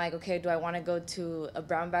 I'm like, okay, do I want to go to a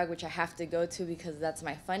brown bag, which I have to go to because that's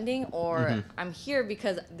my funding, or I'm here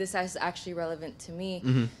because this is actually relevant to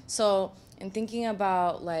me? So in thinking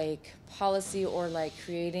about, like, policy, or, like,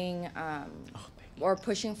 creating or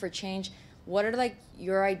pushing for change, what are, like,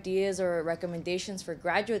 your ideas or recommendations for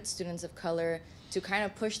graduate students of color to kind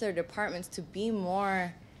of push their departments to be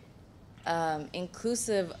more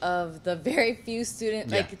inclusive of the very few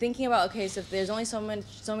students? Like, thinking about, okay, so if there's only so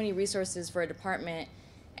many resources for a department,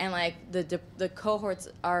 and, like, the cohorts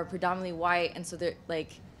are predominantly white, and so they're,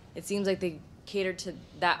 like, it seems like they cater to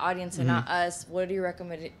that audience and not us. What are your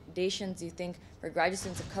recommendations, do you think, for graduate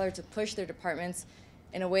students of color to push their departments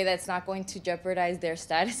in a way that's not going to jeopardize their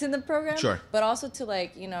status in the program, but also to,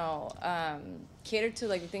 like, you know, cater to,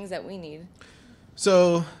 like, the things that we need?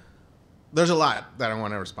 So there's a lot that I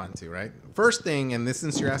want to respond to, right? First thing, and this,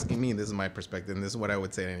 since you're asking me, this is my perspective, and this is what I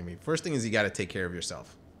would say to anybody. First thing is, you got to take care of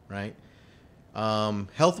yourself, right?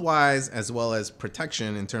 Health-wise, as well as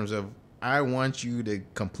protection, in terms of, I want you to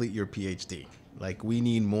complete your PhD. Like, we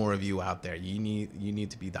need more of you out there. You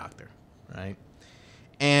need to be doctor, right?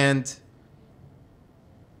 And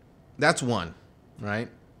that's one, right?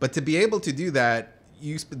 But to be able to do that,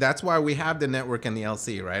 that's why we have the network and the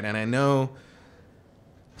LC, right? And I know,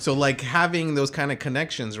 so, like, having those kind of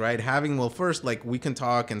connections, right? First, like, we can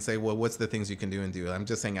talk and say, well, what's the things you can do and do? I'm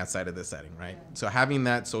just saying outside of this setting, right? So having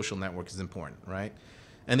that social network is important, right?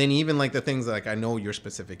 And then even, like, the things, like, I know your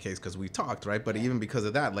specific case because we talked, right? But even because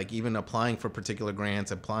of that, like, even applying for particular grants,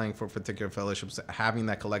 applying for particular fellowships, having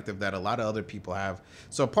that collective that a lot of other people have.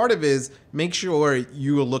 So part of it is make sure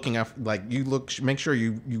you are looking at, like, make sure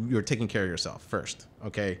you're taking care of yourself first,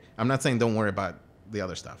 okay? I'm not saying don't worry about the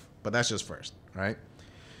other stuff, but that's just first, right?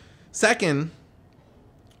 Second,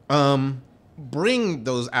 bring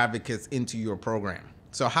those advocates into your program.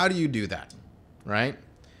 So how do you do that, right?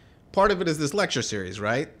 Part of it is this lecture series,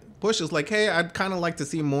 right? Push is like, hey, I'd kind of like to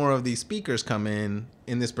see more of these speakers come in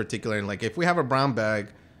this particular, and like if we have a brown bag,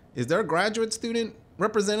 is there a graduate student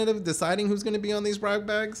representative deciding who's going to be on these brown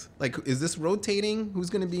bags? Like, is this rotating? Who's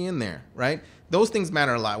going to be in there, right? Those things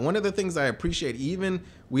matter a lot. One of the things I appreciate, even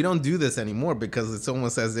we don't do this anymore because it's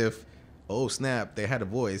almost as if, oh snap, they had a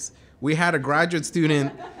voice. We had graduate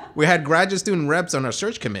student reps on our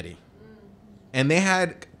search committee, and they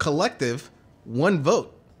had collective 1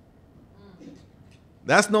 vote.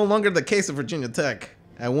 That's no longer the case at Virginia Tech.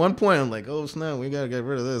 At one point, I'm like, oh snap, we gotta get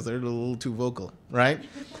rid of this. They're a little too vocal, right?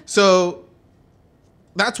 So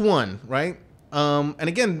that's one, right? And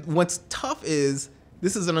again, what's tough is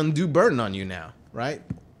this is an undue burden on you now, right?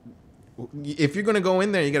 If you're gonna go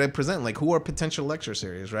in there, you gotta present like who are potential lecture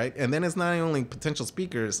series, right? And then it's not only potential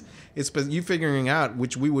speakers, it's you figuring out,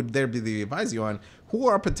 which we would there be the advise you on, who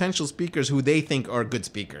are potential speakers who they think are good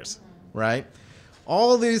speakers, right?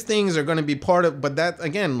 All these things are going to be part of, but that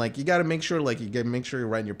again, like you got to make sure, you're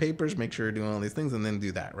writing your papers, make sure you're doing all these things, and then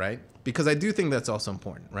do that, right? Because I do think that's also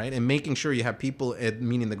important, right? And making sure you have people,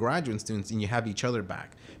 meaning the graduate students, and you have each other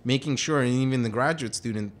back. Making sure, and even the graduate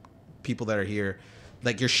student people that are here,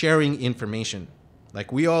 like you're sharing information.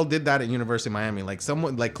 Like we all did that at University of Miami. Like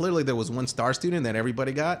someone, like clearly there was one star student that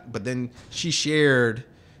everybody got, but then she shared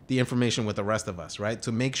the information with the rest of us, right?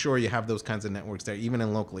 To make sure you have those kinds of networks there, even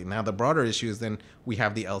in locally. Now, the broader issue is then we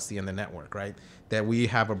have the LC and the network, right? That we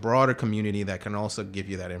have a broader community that can also give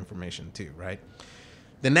you that information too, right?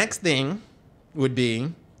 The next thing would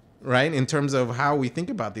be, right, in terms of how we think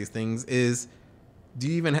about these things is, do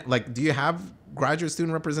you have graduate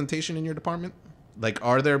student representation in your department? Like,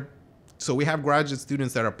 so we have graduate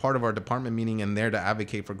students that are part of our department meeting and there to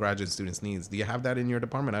advocate for graduate students' needs. Do you have that in your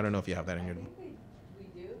department? I don't know if you have that in your department.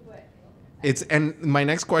 And my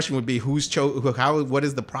next question would be what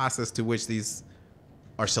is the process to which these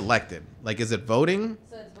are selected? Like, is it voting?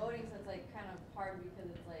 So it's voting, so it's like kind of hard because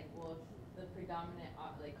it's like, well, the predominant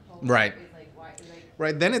host right. is like, why,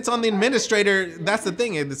 right. Then it's on the administrator. That's the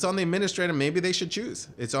thing. It's on the administrator. Maybe they should choose.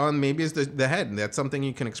 Maybe it's the head. That's something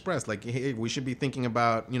you can express. Like, hey, we should be thinking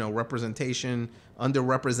about, representation,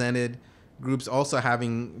 underrepresented groups also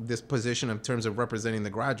having this position in terms of representing the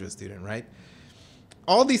graduate student, right?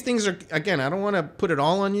 All these things are, again, I don't want to put it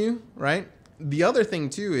all on you, right? The other thing,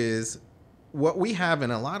 too, is what we have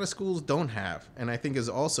and a lot of schools don't have, and I think is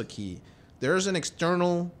also key. There's an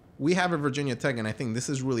external, we have at Virginia Tech, and I think this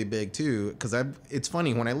is really big, too, because it's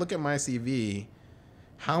funny, when I look at my CV,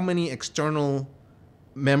 how many external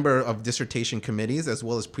member of dissertation committees as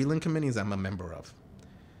well as prelim committees I'm a member of.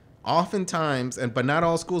 Oftentimes, but not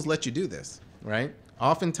all schools let you do this, right?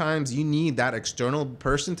 Oftentimes, you need that external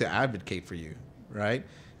person to advocate for you. Right,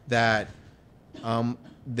 that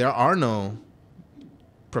there are no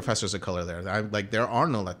professors of color there. There are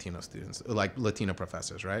no Latino students, like Latino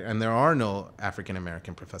professors, right? And there are no African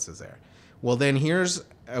American professors there. Well, then here's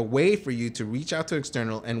a way for you to reach out to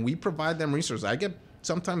external, and we provide them resources. I get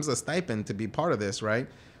sometimes a stipend to be part of this, right?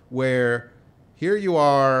 Where here you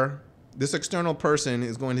are, this external person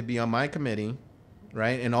is going to be on my committee,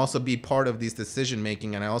 right, and also be part of these decision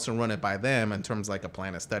making, and I also run it by them in terms like a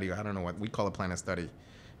plan of study. I don't know what we call a plan of study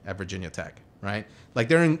at Virginia Tech, right? Like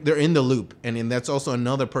they're in the loop, and that's also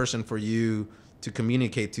another person for you to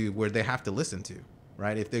communicate to, where they have to listen to,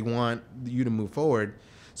 right? If they want you to move forward.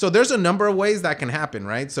 So there's a number of ways that can happen,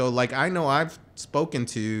 right? So like I know I've spoken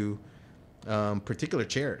to particular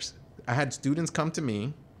chairs. I had students come to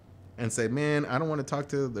me and say, man, I don't want to talk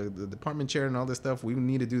to the department chair and all this stuff. We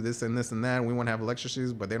need to do this and this and that. And we want to have lecture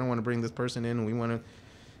series, but they don't want to bring this person in. And we want to,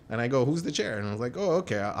 and I go, who's the chair? And I was like, oh,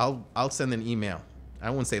 okay, I'll send an email. I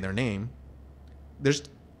won't say their name.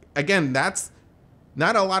 That's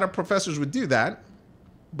not a lot of professors would do that,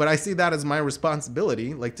 but I see that as my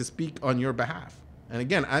responsibility, like to speak on your behalf. And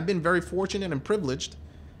again, I've been very fortunate and privileged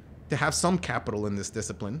to have some capital in this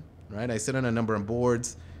discipline, right? I sit on a number of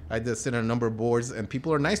boards. I just sit on a number of boards, and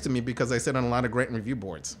people are nice to me because I sit on a lot of grant review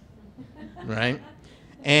boards, right?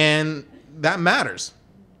 And that matters,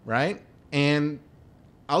 right? And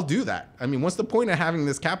I'll do that. I mean, what's the point of having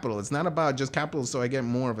this capital? It's not about just capital so I get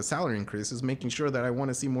more of a salary increase. It's making sure that I want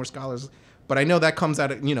to see more scholars. But I know that comes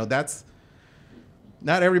out of, that's,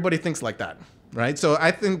 not everybody thinks like that, right? So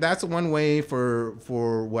I think that's one way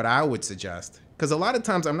for what I would suggest. Because a lot of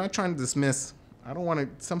times I'm not trying to dismiss, I don't want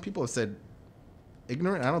to, some people have said,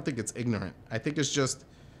 ignorant. I don't think it's ignorant. I think it's just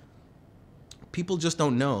people just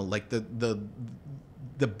don't know. Like the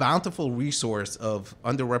the bountiful resource of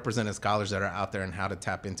underrepresented scholars that are out there and how to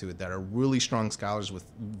tap into it, that are really strong scholars with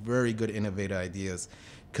very good innovative ideas,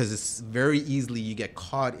 because it's very easily you get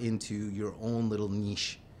caught into your own little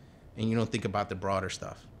niche and you don't think about the broader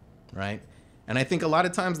stuff, right? And I think a lot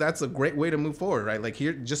of times that's a great way to move forward, right? Like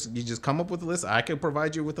here, you just come up with a list. I could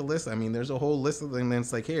provide you with a list. I mean, there's a whole list of them. And then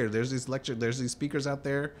it's like, here, there's these speakers out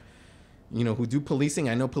there, you know, who do policing.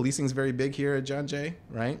 I know policing is very big here at John Jay,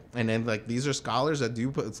 right? And then like these are scholars of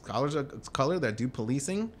color that do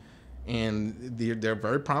policing, and they're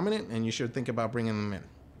very prominent, and you should think about bringing them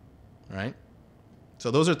in, right? So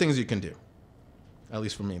those are things you can do. At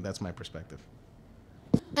least for me, that's my perspective.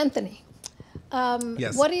 Anthony,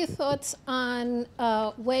 Yes. what are your thoughts on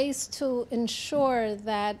ways to ensure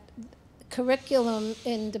that curriculum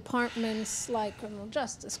in departments like criminal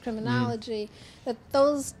justice, criminology, that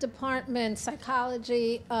those departments,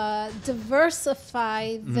 psychology,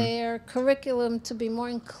 diversify their curriculum to be more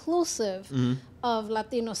inclusive of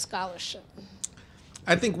Latino scholarship?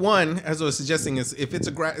 I think one, as I was suggesting, is if it's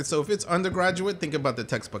if it's undergraduate, think about the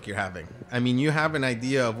textbook you're having. I mean, you have an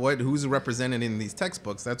idea of who's represented in these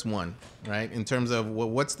textbooks. That's one, right? In terms of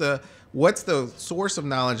what's the source of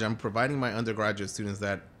knowledge I'm providing my undergraduate students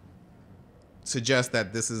that suggest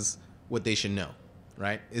that this is what they should know,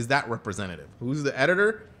 right? Is that representative? Who's the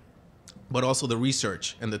editor, but also the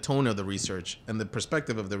research and the tone of the research and the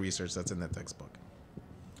perspective of the research that's in the textbook.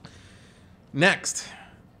 Next,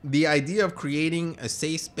 the idea of creating a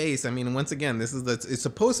safe space. I mean, once again, it's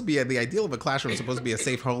supposed to be the ideal of a classroom is supposed to be a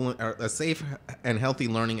safe and healthy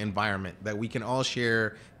learning environment that we can all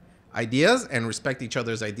share ideas and respect each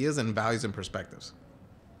other's ideas and values and perspectives.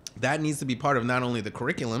 That needs to be part of not only the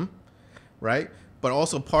curriculum, right, but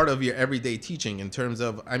also part of your everyday teaching in terms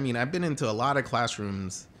of, I mean, I've been into a lot of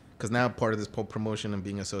classrooms, because now part of this promotion and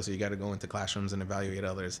being associate, you got to go into classrooms and evaluate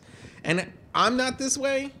others. And I'm not this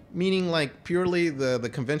way, meaning like purely the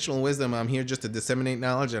conventional wisdom, I'm here just to disseminate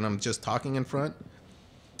knowledge and I'm just talking in front.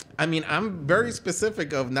 I mean, I'm very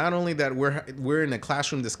specific of not only that we're in a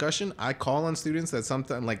classroom discussion, I call on students that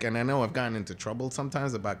sometimes, like, and I know I've gotten into trouble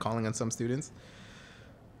sometimes about calling on some students,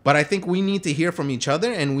 but I think we need to hear from each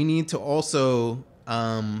other, and we need to also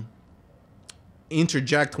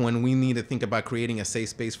interject when we need to think about creating a safe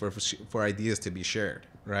space for ideas to be shared,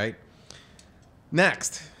 right?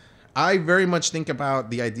 Next, I very much think about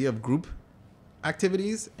the idea of group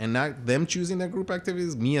activities and not them choosing their group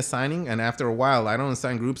activities, me assigning, and after a while, I don't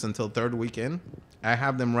assign groups until third weekend. I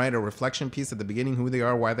have them write a reflection piece at the beginning, who they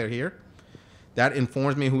are, why they're here. That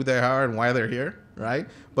informs me who they are and why they're here, right?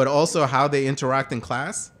 But also how they interact in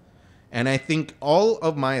class. And I think all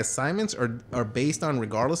of my assignments are based on,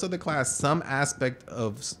 regardless of the class, some aspect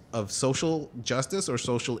of social justice or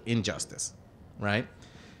social injustice, right?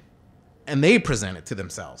 And they present it to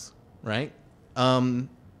themselves, right?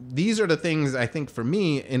 These are the things I think for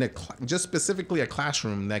me in just specifically a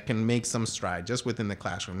classroom that can make some stride just within the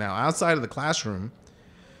classroom. Now, outside of the classroom,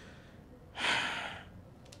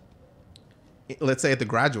 let's say at the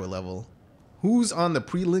graduate level, who's on the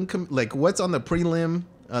prelim, like what's on the prelim,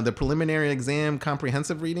 the preliminary exam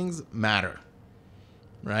comprehensive readings matter,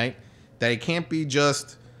 right? That it can't be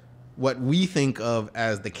just what we think of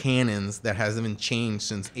as the canons that hasn't been changed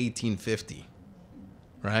since 1850,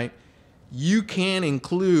 right? You can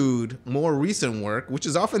include more recent work, which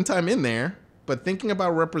is oftentimes in there, but thinking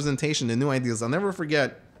about representation, the new ideas. I'll never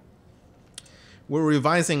forget, we're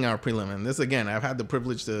revising our prelim. And this, again, I've had the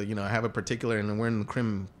privilege to, I have a particular, and we're in the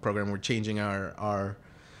crim program, we're changing our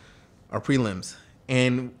prelims.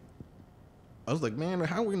 And I was like, man,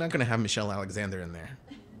 how are we not going to have Michelle Alexander in there?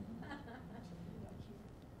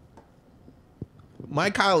 My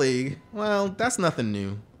colleague, well, that's nothing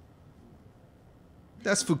new.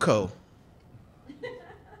 That's Foucault.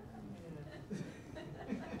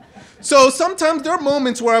 So sometimes there are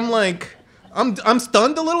moments where I'm like, I'm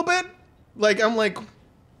stunned a little bit.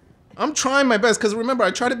 I'm trying my best, because remember,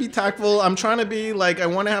 I try to be tactful. I'm trying to be like, I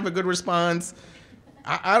want to have a good response.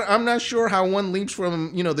 I'm not sure how one leaps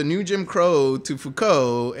from, the new Jim Crow to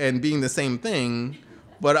Foucault and being the same thing,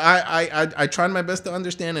 but I tried my best to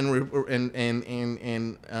understand and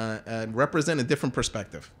represent a different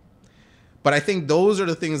perspective. But I think those are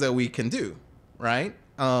the things that we can do, right?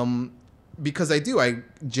 Because I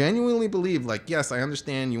genuinely believe, like, yes, I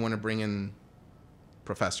understand you want to bring in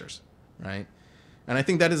professors, right? And I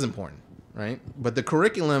think that is important, right? But the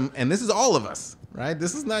curriculum, and this is all of us, right?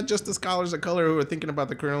 This is not just the scholars of color who are thinking about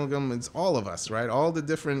the curriculum. It's all of us, right? All the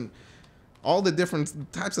different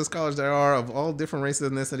types of scholars there are of all different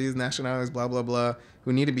races, ethnicities, nationalities, blah, blah, blah,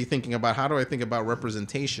 who need to be thinking about, how do I think about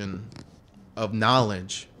representation of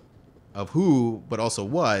knowledge of who, but also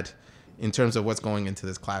what, in terms of what's going into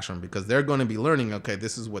this classroom, because they're going to be learning, okay,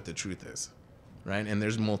 this is what the truth is, right? And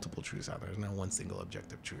there's multiple truths out there. There's not one single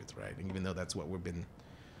objective truth, right? And even though that's what we've been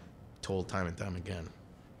told time and time again.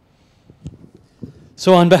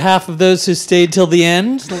 So on behalf of those who stayed till the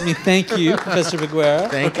end, let me thank you, Professor Peguero,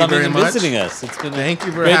 for coming and visiting us. It's been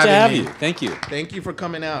great to have me. you. Thank you. Thank you for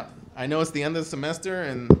coming out. I know it's the end of the semester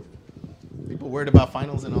and people worried about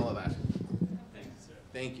finals and all of that. Thank you, sir.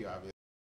 Thank you, obviously.